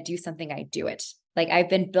I'm going to do something, I do it. Like I've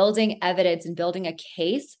been building evidence and building a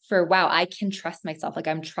case for, wow, I can trust myself. Like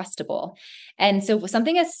I'm trustable. And so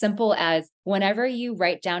something as simple as whenever you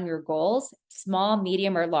write down your goals, small,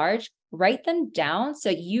 medium, or large, write them down so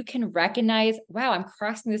you can recognize, wow, I'm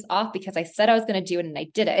crossing this off because I said I was going to do it and I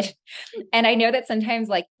did it. And I know that sometimes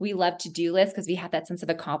like we love to-do lists because we have that sense of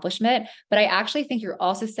accomplishment, but I actually think you're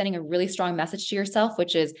also sending a really strong message to yourself,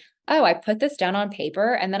 which is oh, I put this down on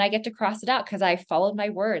paper and then I get to cross it out because I followed my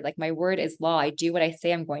word. Like my word is law. I do what I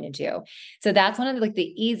say I'm going to do. So that's one of the, like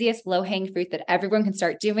the easiest low hanging fruit that everyone can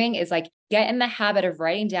start doing is like get in the habit of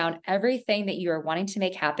writing down everything that you are wanting to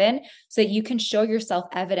make happen so you can show yourself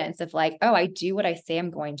evidence of like, oh, I do what I say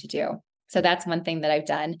I'm going to do. So that's one thing that I've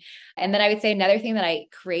done. And then I would say another thing that I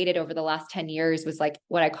created over the last 10 years was like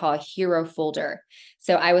what I call a hero folder.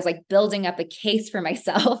 So I was like building up a case for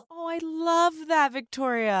myself. Oh, I love that,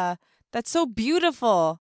 Victoria. That's so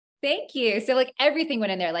beautiful. Thank you. So like everything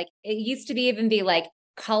went in there. Like it used to be even be like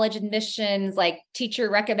college admissions, like teacher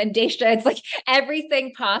recommendations, like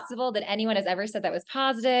everything possible that anyone has ever said that was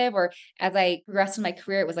positive. Or as I progressed in my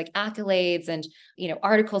career, it was like accolades and,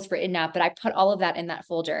 articles written out, but I put all of that in that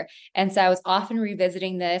folder. And so I was often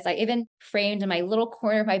revisiting this. I even framed in my little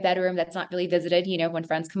corner of my bedroom that's not really visited, when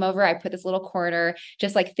friends come over, I put this little corner,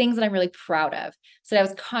 just like things that I'm really proud of. So I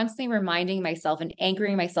was constantly reminding myself and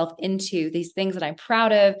anchoring myself into these things that I'm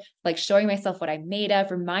proud of, like showing myself what I'm made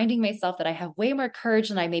of, reminding myself that I have way more courage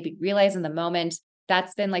than I maybe realize in the moment.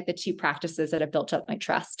 That's been like the two practices that have built up my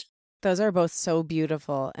trust. Those are both so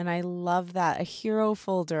beautiful. And I love that. A hero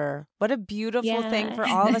folder. What a beautiful thing for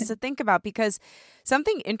all of us to think about, because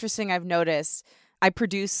something interesting I've noticed, I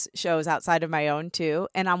produce shows outside of my own too.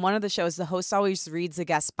 And on one of the shows, the host always reads the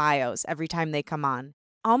guest bios every time they come on.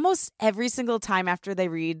 Almost every single time after they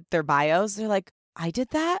read their bios, they're like, I did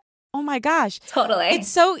that? Oh my gosh. Totally. It's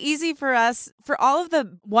so easy for us, for all of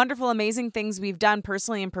the wonderful, amazing things we've done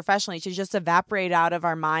personally and professionally, to just evaporate out of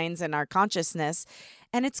our minds and our consciousness.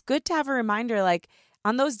 And it's good to have a reminder, like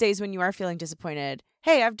on those days when you are feeling disappointed,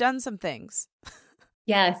 hey, I've done some things.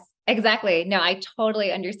 Yes, exactly. No, I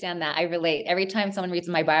totally understand that. I relate. Every time someone reads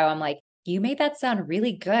my bio, I'm like, you made that sound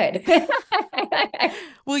really good.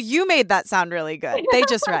 Well, you made that sound really good. They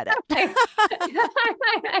just read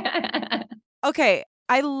it. Okay.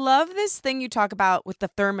 I love this thing you talk about with the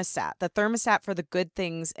thermostat for the good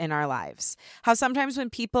things in our lives. How sometimes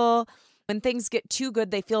when things get too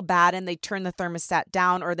good, they feel bad and they turn the thermostat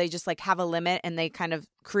down, or they just like have a limit and they kind of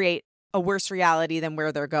create a worse reality than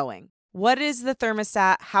where they're going. What is the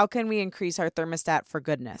thermostat? How can we increase our thermostat for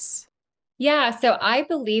goodness? Yeah. So I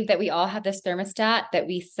believe that we all have this thermostat that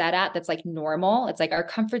we set at that's like normal. It's like our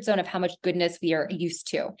comfort zone of how much goodness we are used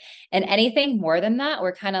to. And anything more than that,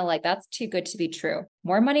 we're kind of like, that's too good to be true.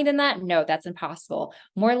 More money than that? No, that's impossible.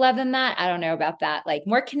 More love than that? I don't know about that. Like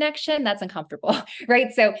more connection? That's uncomfortable.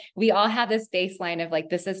 Right. So we all have this baseline of like,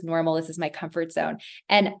 this is normal. This is my comfort zone.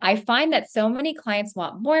 And I find that so many clients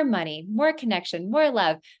want more money, more connection, more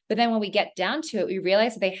love. But then when we get down to it, we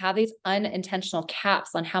realize that they have these unintentional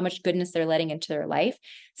caps on how much goodness they're letting into their life.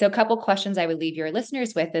 So a couple questions I would leave your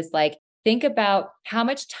listeners with is like, think about how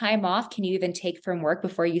much time off can you even take from work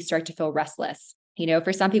before you start to feel restless?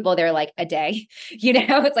 For some people, they're like a day,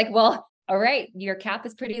 it's like, well, all right, your cap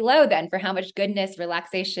is pretty low then for how much goodness,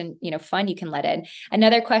 relaxation, fun you can let in.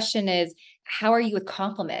 Another question is, how are you with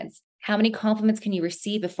compliments? How many compliments can you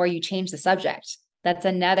receive before you change the subject? That's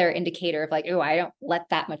another indicator of like, oh, I don't let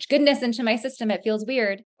that much goodness into my system. It feels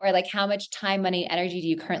weird. Or like, how much time, money, energy do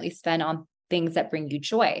you currently spend on things that bring you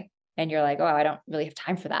joy? And you're like, oh, I don't really have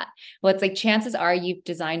time for that. Well, it's like chances are you've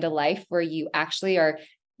designed a life where you actually are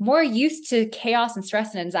more used to chaos and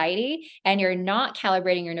stress and anxiety, and you're not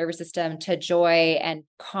calibrating your nervous system to joy and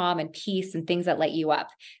calm and peace and things that light you up.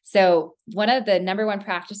 So one of the number one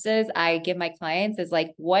practices I give my clients is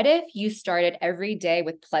like, what if you started every day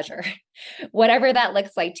with pleasure? Whatever that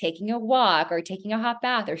looks like, taking a walk or taking a hot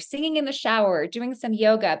bath or singing in the shower or doing some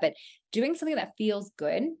yoga, but doing something that feels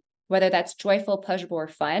good, whether that's joyful, pleasurable, or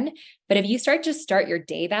fun. But if you start your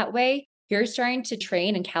day that way, you're starting to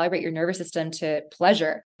train and calibrate your nervous system to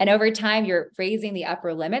pleasure. And over time, you're raising the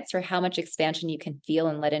upper limits for how much expansion you can feel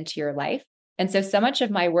and let into your life. And so much of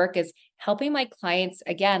my work is helping my clients,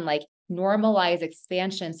 again, like normalize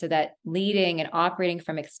expansion so that leading and operating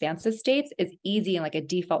from expansive states is easy and like a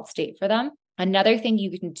default state for them. Another thing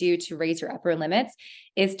you can do to raise your upper limits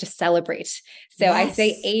is to celebrate. So yes. I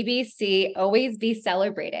say ABC, always be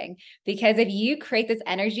celebrating, because if you create this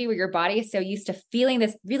energy where your body is so used to feeling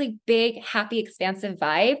this really big, happy, expansive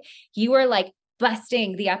vibe, you are like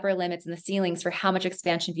busting the upper limits and the ceilings for how much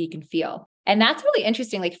expansion you can feel. And that's really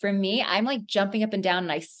interesting. Like for me, I'm like jumping up and down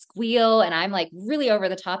and I squeal and I'm like really over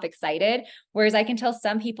the top excited. Whereas I can tell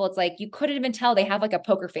some people, it's like, you couldn't even tell they have like a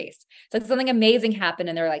poker face. So it's something amazing happened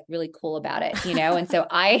and they're like really cool about it, And so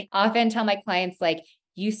I often tell my clients, like,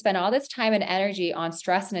 you spend all this time and energy on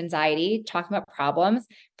stress and anxiety, talking about problems,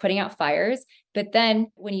 putting out fires. But then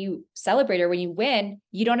when you celebrate or when you win,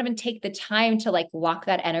 you don't even take the time to like lock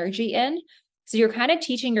that energy in. So you're kind of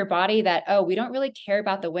teaching your body that, oh, we don't really care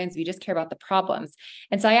about the wins. We just care about the problems.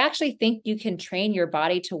 And so I actually think you can train your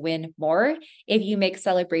body to win more if you make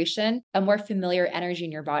celebration a more familiar energy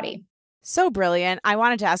in your body. So brilliant. I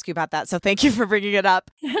wanted to ask you about that. So thank you for bringing it up.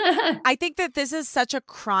 I think that this is such a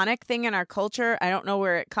chronic thing in our culture. I don't know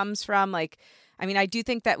where it comes from. Like, I mean, I do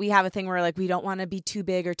think that we have a thing where like we don't want to be too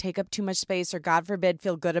big or take up too much space or, God forbid,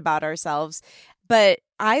 feel good about ourselves. But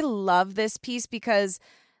I love this piece because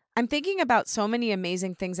I'm thinking about so many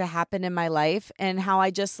amazing things that happened in my life and how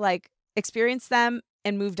I just like experienced them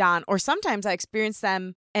and moved on. Or sometimes I experienced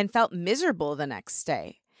them and felt miserable the next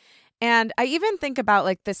day. And I even think about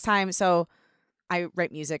like this time. So I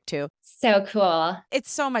write music too. So cool.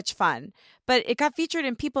 It's so much fun. But it got featured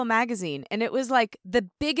in People magazine. And it was like the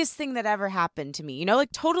biggest thing that ever happened to me, you know,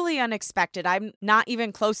 like totally unexpected. I'm not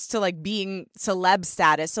even close to like being celeb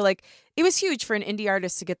status. So like it was huge for an indie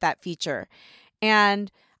artist to get that feature.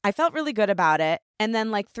 And I felt really good about it. And then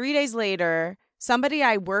like 3 days later, somebody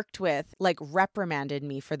I worked with like reprimanded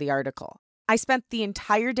me for the article. I spent the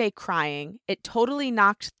entire day crying. It totally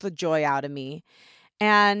knocked the joy out of me.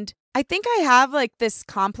 And I think I have like this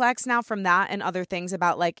complex now from that and other things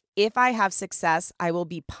about like, if I have success, I will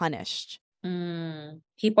be punished.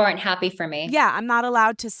 People aren't happy for me. Yeah, I'm not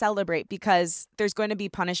allowed to celebrate because there's going to be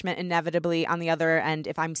punishment inevitably on the other end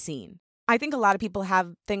if I'm seen. I think a lot of people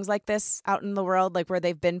have things like this out in the world, like where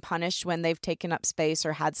they've been punished when they've taken up space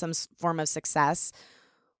or had some form of success.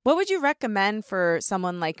 What would you recommend for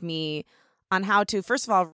someone like me on how to, first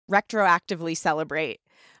of all, retroactively celebrate,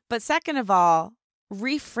 but second of all,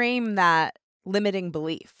 reframe that limiting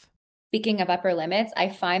belief? Speaking of upper limits, I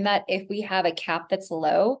find that if we have a cap that's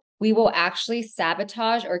low, we will actually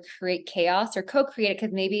sabotage or create chaos or co-create it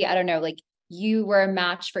because maybe, I don't know, like you were a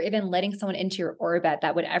match for even letting someone into your orbit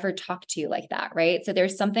that would ever talk to you like that, right? So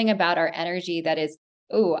there's something about our energy that is,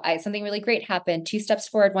 oh, something really great happened, 2 steps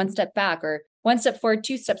forward, 1 step back, or 1 step forward,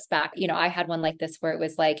 2 steps back. You know, I had one like this where it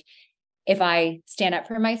was like, if I stand up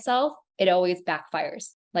for myself, it always backfires.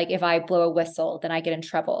 Like if I blow a whistle, then I get in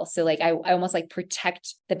trouble. So like I almost like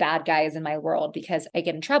protect the bad guys in my world because I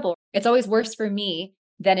get in trouble. It's always worse for me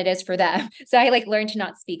than it is for them. So I like learned to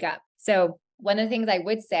not speak up. So one of the things I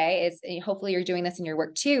would say is, and hopefully you're doing this in your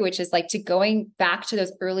work too, which is like to going back to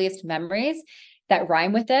those earliest memories that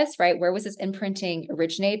rhyme with this, right? Where was this imprinting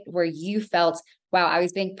originate where you felt, wow, I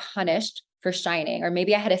was being punished for shining, or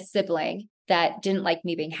maybe I had a sibling that didn't like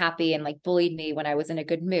me being happy and like bullied me when I was in a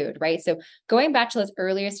good mood, right? So going back to those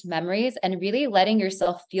earliest memories and really letting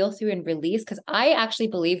yourself feel through and release, because I actually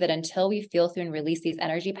believe that until we feel through and release these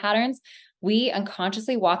energy patterns, we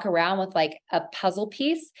unconsciously walk around with like a puzzle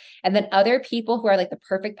piece. And then other people who are like the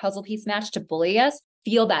perfect puzzle piece match to bully us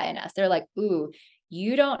feel that in us. They're like, ooh,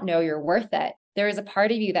 you don't know you're worth it. There is a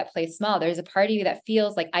part of you that plays small. There's a part of you that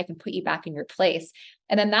feels like I can put you back in your place.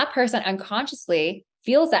 And then that person unconsciously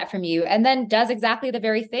feels that from you and then does exactly the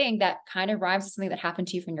very thing that kind of rhymes with something that happened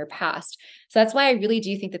to you from your past. So that's why I really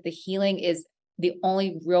do think that the healing is the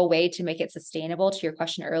only real way to make it sustainable. To your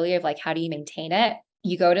question earlier of like, how do you maintain it?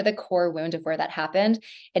 You go to the core wound of where that happened.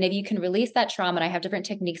 And if you can release that trauma, and I have different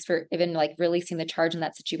techniques for even like releasing the charge in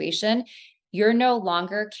that situation, you're no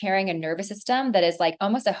longer carrying a nervous system that is like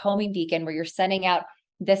almost a homing beacon where you're sending out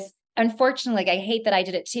this, unfortunately, like I hate that I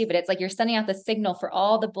did it too, but it's like you're sending out the signal for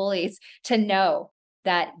all the bullies to know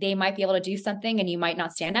that they might be able to do something and you might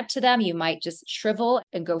not stand up to them. You might just shrivel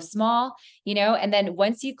and go small, you know, and then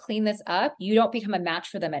once you clean this up, you don't become a match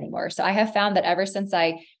for them anymore. So I have found that ever since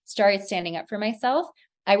I started standing up for myself,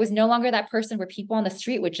 I was no longer that person where people on the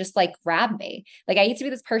street would just like grab me. Like I used to be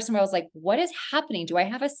this person where I was like, what is happening? Do I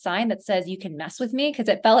have a sign that says you can mess with me? Because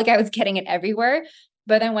it felt like I was getting it everywhere.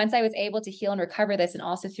 But then once I was able to heal and recover this, and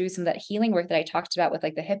also through some of that healing work that I talked about with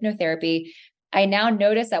like the hypnotherapy, I now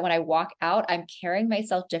notice that when I walk out, I'm carrying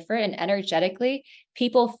myself different, and energetically,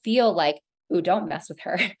 people feel like, ooh, don't mess with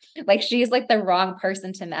her. Like she's like the wrong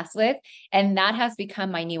person to mess with. And that has become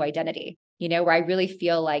my new identity, you know, where I really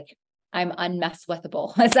feel like I'm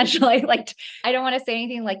unmesswithable, essentially. Like, I don't want to say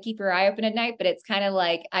anything like keep your eye open at night, but it's kind of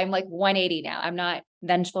like, I'm like 180 now. I'm not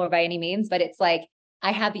vengeful by any means, but it's like,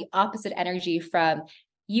 I have the opposite energy from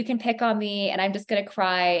you can pick on me and I'm just going to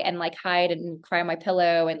cry and like hide and cry on my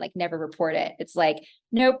pillow and like never report it. It's like,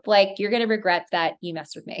 nope, like you're going to regret that you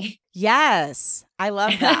messed with me. Yes. I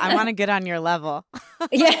love that. I want to get on your level.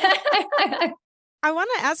 Yeah. I want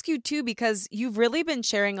to ask you too, because you've really been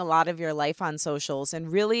sharing a lot of your life on socials and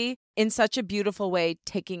really in such a beautiful way,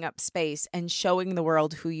 taking up space and showing the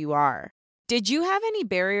world who you are. Did you have any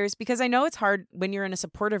barriers? Because I know it's hard when you're in a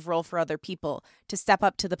supportive role for other people to step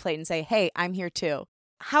up to the plate and say, hey, I'm here too.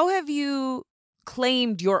 How have you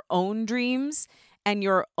claimed your own dreams and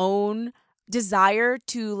your own desire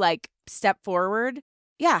to like step forward.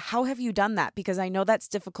 Yeah. How have you done that? Because I know that's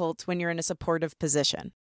difficult when you're in a supportive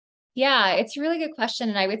position. Yeah, it's a really good question.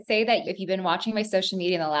 And I would say that if you've been watching my social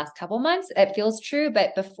media in the last couple months, it feels true.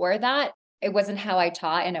 But before that, it wasn't how I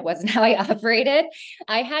taught and it wasn't how I operated.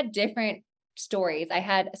 I had different stories. I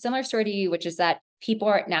had a similar story to you, which is that people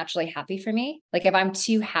aren't naturally happy for me. Like if I'm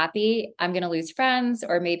too happy, I'm going to lose friends,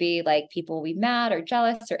 or maybe like people will be mad or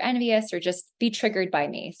jealous or envious or just be triggered by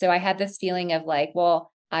me. So I had this feeling of like,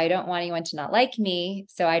 well, I don't want anyone to not like me.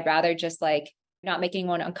 So I'd rather just like not make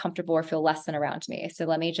anyone uncomfortable or feel less than around me. So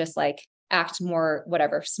let me just like act more,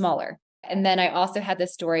 whatever, smaller. And then I also had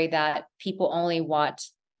this story that people only want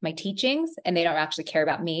my teachings and they don't actually care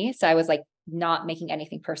about me. So I was like not making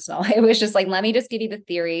anything personal. It was just like, let me just give you the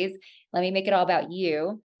theories. Let me make it all about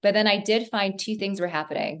you. But then I did find two things were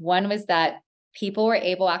happening. One was that people were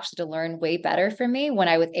able actually to learn way better from me when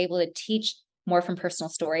I was able to teach more from personal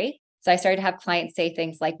story. So I started to have clients say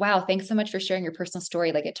things like, wow, thanks so much for sharing your personal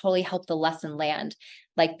story. Like it totally helped the lesson land.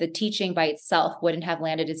 Like the teaching by itself wouldn't have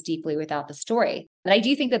landed as deeply without the story. And I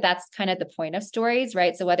do think that that's kind of the point of stories,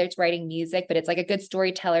 right? So whether it's writing music, but it's like a good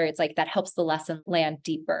storyteller, it's like that helps the lesson land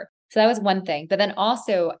deeper. So that was one thing. But then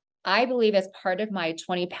also, I believe as part of my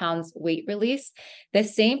 20 pounds weight release, the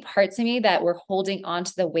same parts of me that were holding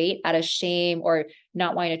onto the weight out of shame or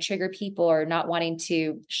not wanting to trigger people or not wanting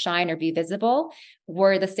to shine or be visible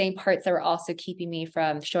were the same parts that were also keeping me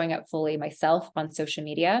from showing up fully myself on social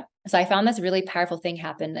media. So I found this really powerful thing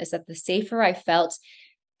happen is that the safer I felt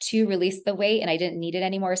to release the weight and I didn't need it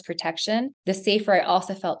anymore as protection, the safer I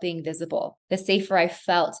also felt being visible, the safer I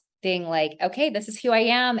felt being like, okay, this is who I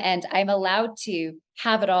am and I'm allowed to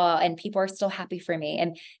have it all and people are still happy for me.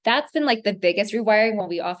 And that's been like the biggest rewiring when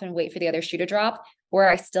we often wait for the other shoe to drop, where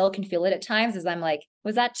I still can feel it at times is I'm like,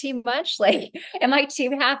 was that too much? Like, am I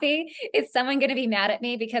too happy? Is someone going to be mad at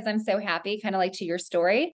me because I'm so happy? Kind of like to your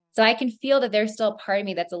story. So I can feel that there's still a part of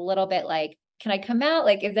me that's a little bit like, can I come out?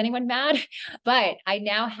 Like, is anyone mad? But I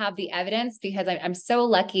now have the evidence because I'm so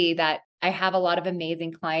lucky that I have a lot of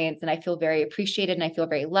amazing clients and I feel very appreciated and I feel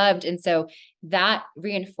very loved. And so that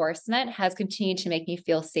reinforcement has continued to make me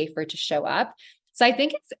feel safer to show up. So I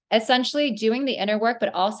think it's essentially doing the inner work,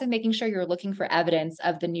 but also making sure you're looking for evidence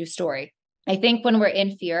of the new story. I think when we're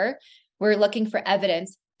in fear, we're looking for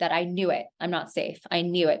evidence that I knew it. I'm not safe. I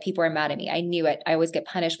knew it. People are mad at me. I knew it. I always get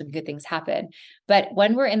punished when good things happen. But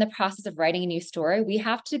when we're in the process of writing a new story, we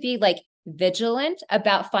have to be like vigilant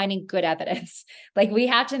about finding good evidence. Like we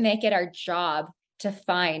have to make it our job to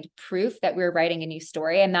find proof that we're writing a new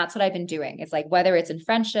story. And that's what I've been doing. It's like, whether it's in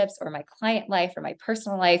friendships or my client life or my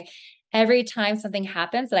personal life, every time something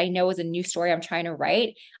happens that I know is a new story I'm trying to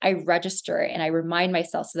write, I register it and I remind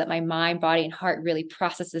myself so that my mind, body, and heart really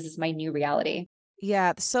processes as my new reality.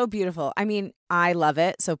 Yeah, so beautiful. I mean, I love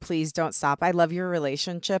it. So please don't stop. I love your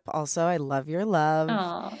relationship also. I love your love.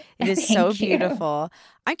 Oh, It is so thank you. beautiful.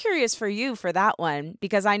 I'm curious for you for that one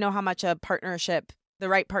because I know how much a partnership, the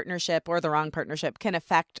right partnership or the wrong partnership, can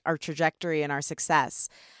affect our trajectory and our success.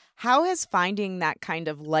 How has finding that kind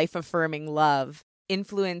of life affirming love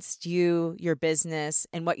influenced you, your business,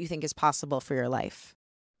 and what you think is possible for your life?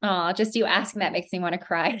 Oh, just you asking that makes me want to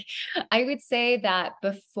cry. I would say that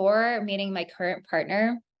before meeting my current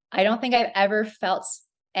partner, I don't think I've ever felt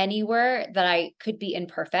anywhere that I could be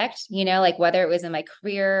imperfect, like whether it was in my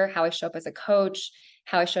career, how I show up as a coach,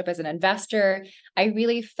 how I show up as an investor. I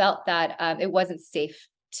really felt that it wasn't safe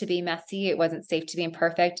to be messy. It wasn't safe to be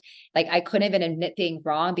imperfect. Like I couldn't even admit being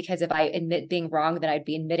wrong because if I admit being wrong, then I'd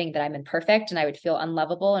be admitting that I'm imperfect and I would feel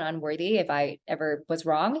unlovable and unworthy if I ever was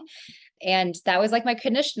wrong. And that was like my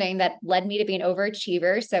conditioning that led me to be an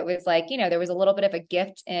overachiever. So it was like, there was a little bit of a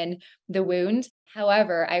gift in the wound.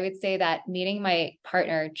 However, I would say that meeting my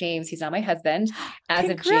partner, James, he's not my husband, as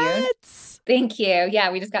of June. Congrats. Thank you.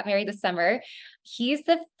 Yeah, we just got married this summer. He's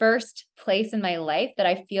the first place in my life that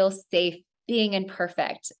I feel safe being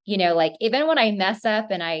imperfect. Like even when I mess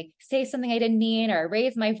up and I say something I didn't mean or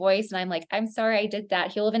raise my voice and I'm like, I'm sorry I did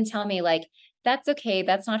that. He'll even tell me like, that's okay.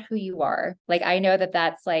 That's not who you are. Like, I know that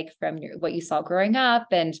that's like from what you saw growing up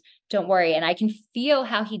and don't worry. And I can feel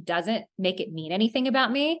how he doesn't make it mean anything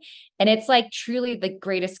about me. And it's like truly the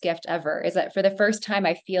greatest gift ever is that for the first time,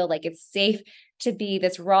 I feel like it's safe to be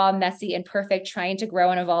this raw, messy, imperfect, trying to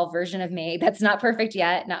grow and evolve version of me that's not perfect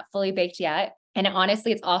yet, not fully baked yet. And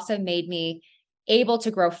honestly, it's also made me able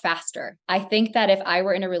to grow faster. I think that if I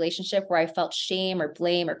were in a relationship where I felt shame or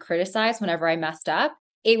blame or criticized whenever I messed up,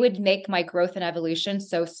 it would make my growth and evolution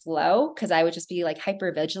so slow because I would just be like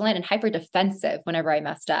hyper vigilant and hyper defensive whenever I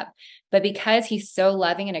messed up. But because he's so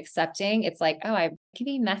loving and accepting, it's like, oh, I can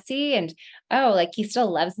be messy and oh, like he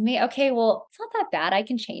still loves me. Okay, well, it's not that bad. I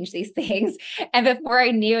can change these things. And before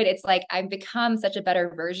I knew it, it's like I've become such a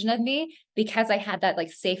better version of me because I had that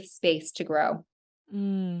like safe space to grow.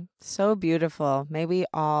 So beautiful. May we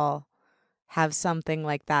all have something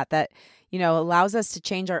like that allows us to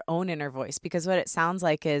change our own inner voice, because what it sounds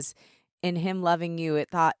like is in him loving you, it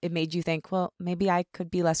made you think, well, maybe I could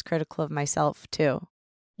be less critical of myself too.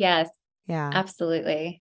 Yes, Yeah,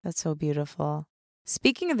 absolutely. that's so beautiful.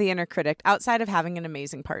 Speaking of the inner critic, outside of having an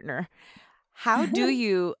amazing partner, how do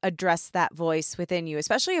you address that voice within you,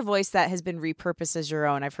 especially a voice that has been repurposed as your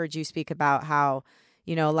own? I've heard you speak about how,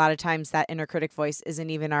 a lot of times that inner critic voice isn't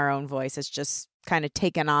even our own voice. It's just kind of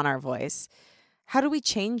taken on our voice. How do we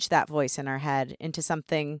change that voice in our head into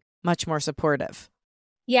something much more supportive?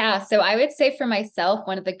 Yeah. So I would say for myself,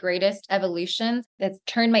 one of the greatest evolutions that's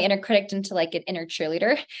turned my inner critic into like an inner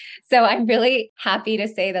cheerleader. So I'm really happy to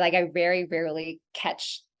say that like I very rarely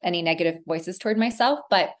catch any negative voices toward myself.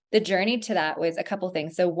 But the journey to that was a couple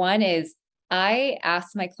things. So one is I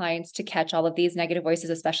ask my clients to catch all of these negative voices,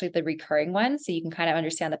 especially the recurring ones, so you can kind of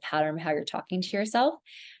understand the pattern of how you're talking to yourself.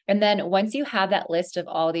 And then once you have that list of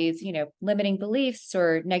all these, limiting beliefs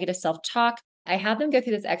or negative self-talk, I have them go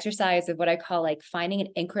through this exercise of what I call like finding an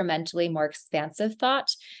incrementally more expansive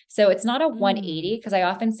thought. So it's not a 180, because I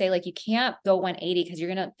often say like you can't go 180 because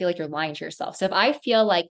you're going to feel like you're lying to yourself. So if I feel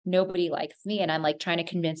like nobody likes me and I'm like trying to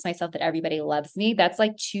convince myself that everybody loves me, that's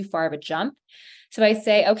like too far of a jump. So I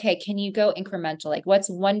say, okay, can you go incremental? Like, what's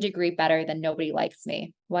 1 degree better than nobody likes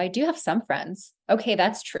me? Well, I do have some friends. Okay,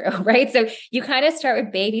 that's true, right? So you kind of start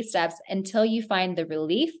with baby steps until you find the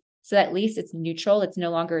relief. So at least it's neutral. It's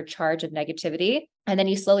no longer a charge of negativity. And then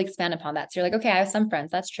you slowly expand upon that. So you're like, okay, I have some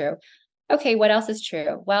friends. That's true. Okay, what else is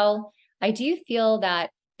true? Well, I do feel that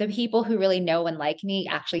the people who really know and like me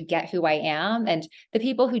actually get who I am. And the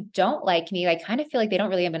people who don't like me, I kind of feel like they don't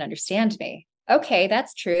really even understand me. Okay,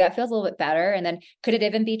 that's true. That feels a little bit better. And then could it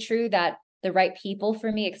even be true that the right people for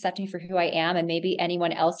me accept me for who I am and maybe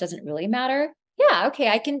anyone else doesn't really matter? Yeah, okay,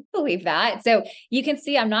 I can believe that. So you can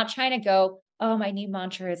see I'm not trying to go, oh, my new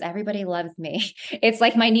mantra is everybody loves me. It's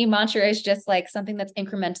like my new mantra is just like something that's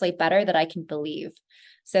incrementally better that I can believe.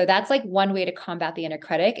 So that's like one way to combat the inner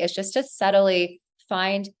critic, is just to subtly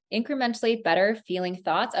find incrementally better feeling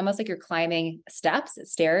thoughts, almost like you're climbing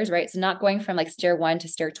stairs, right? So not going from like stair 1 to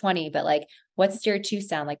stair 20, but like what's stair 2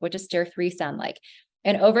 sound like? What does stair 3 sound like?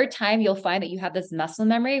 And over time, you'll find that you have this muscle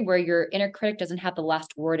memory where your inner critic doesn't have the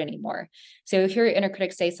last word anymore. So if your inner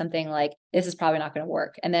critic says something like, this is probably not going to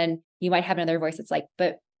work, and then you might have another voice that's like,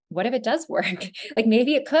 but what if it does work? Like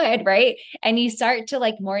maybe it could, right? And you start to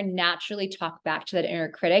like more naturally talk back to that inner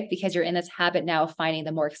critic because you're in this habit now of finding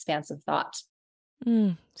the more expansive thought.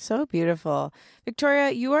 So beautiful.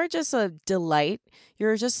 Victoria, you are just a delight.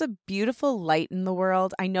 You're just a beautiful light in the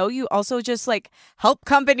world. I know you also just like help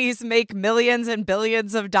companies make millions and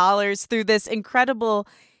billions of dollars through this incredible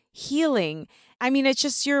healing. I mean, it's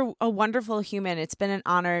just, you're a wonderful human. It's been an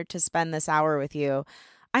honor to spend this hour with you.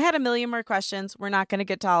 I had a million more questions. We're not going to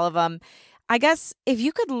get to all of them. I guess if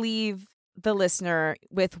you could leave the listener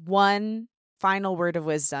with one final word of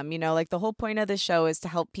wisdom, like the whole point of the show is to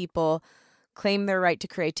help people claim their right to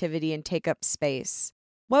creativity and take up space.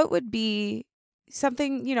 What would be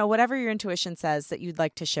something, whatever your intuition says, that you'd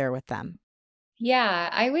like to share with them? Yeah,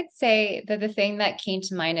 I would say that the thing that came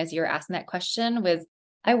to mind as you were asking that question was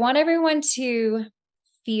I want everyone to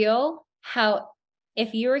feel how,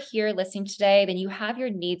 if you're here listening today, then you have your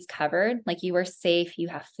needs covered. Like you are safe, you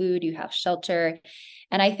have food, you have shelter.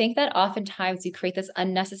 And I think that oftentimes we create this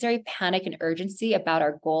unnecessary panic and urgency about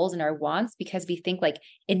our goals and our wants because we think like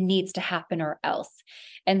it needs to happen or else.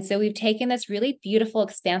 And so we've taken this really beautiful,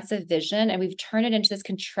 expansive vision and we've turned it into this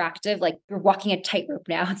contractive, like we're walking a tightrope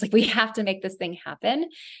now. It's like we have to make this thing happen.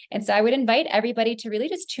 And so I would invite everybody to really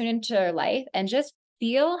just tune into their life and just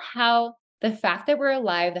feel how the fact that we're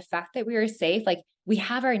alive, the fact that we are safe, like we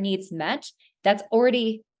have our needs met, that's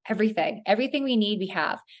already everything. Everything we need, we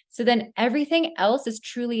have. So then everything else is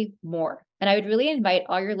truly more. And I would really invite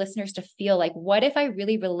all your listeners to feel like, what if I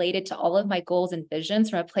really related to all of my goals and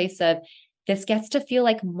visions from a place of this gets to feel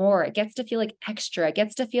like more, it gets to feel like extra, it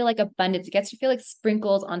gets to feel like abundance, it gets to feel like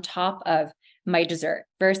sprinkles on top of my dessert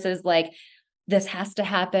versus like, this has to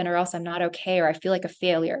happen or else I'm not okay, or I feel like a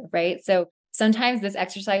failure, right? So sometimes this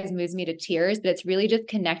exercise moves me to tears, but it's really just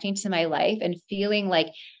connecting to my life and feeling like,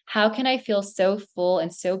 how can I feel so full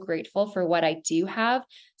and so grateful for what I do have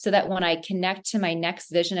so that when I connect to my next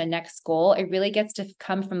vision and next goal, it really gets to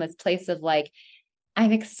come from this place of like,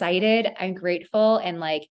 I'm excited, I'm grateful, and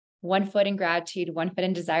like one foot in gratitude, one foot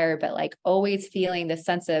in desire, but like always feeling the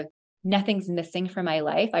sense of nothing's missing from my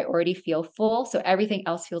life. I already feel full. So everything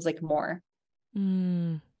else feels like more.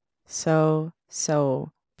 So,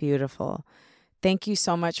 so beautiful. Thank you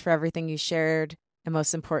so much for everything you shared. And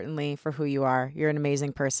most importantly, for who you are. You're an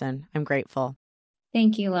amazing person. I'm grateful.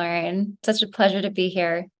 Thank you, Lauren. Such a pleasure to be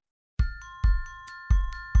here.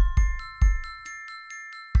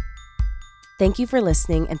 Thank you for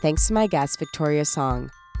listening, and thanks to my guest, Victoria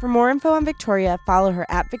Song. For more info on Victoria, follow her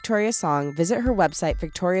at Victoria Song, visit her website,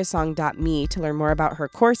 victoriasong.me, to learn more about her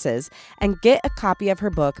courses, and get a copy of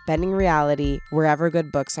her book, Bending Reality, wherever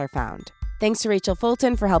good books are found. Thanks to Rachel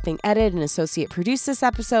Fulton for helping edit and associate produce this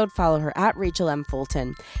episode. Follow her at Rachel M.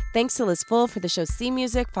 Fulton. Thanks to Liz Full for the show's theme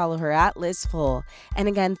music. Follow her at Liz Full. And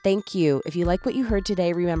again, thank you. If you like what you heard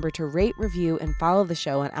today, remember to rate, review, and follow the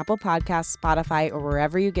show on Apple Podcasts, Spotify, or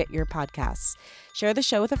wherever you get your podcasts. Share the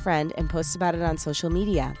show with a friend and post about it on social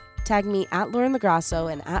media. Tag me at Lauren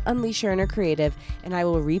LaGrasso and at Unleash Your Inner Creative, and I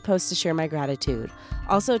will repost to share my gratitude.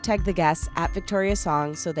 Also tag the guests at Victoria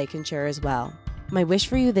Song so they can share as well. My wish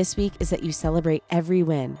for you this week is that you celebrate every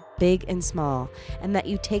win, big and small, and that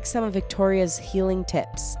you take some of Victoria's healing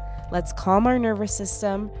tips. Let's calm our nervous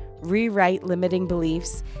system, rewrite limiting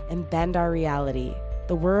beliefs, and bend our reality.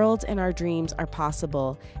 The world and our dreams are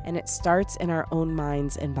possible, and it starts in our own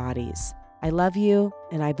minds and bodies. I love you,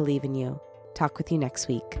 and I believe in you. Talk with you next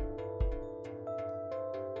week.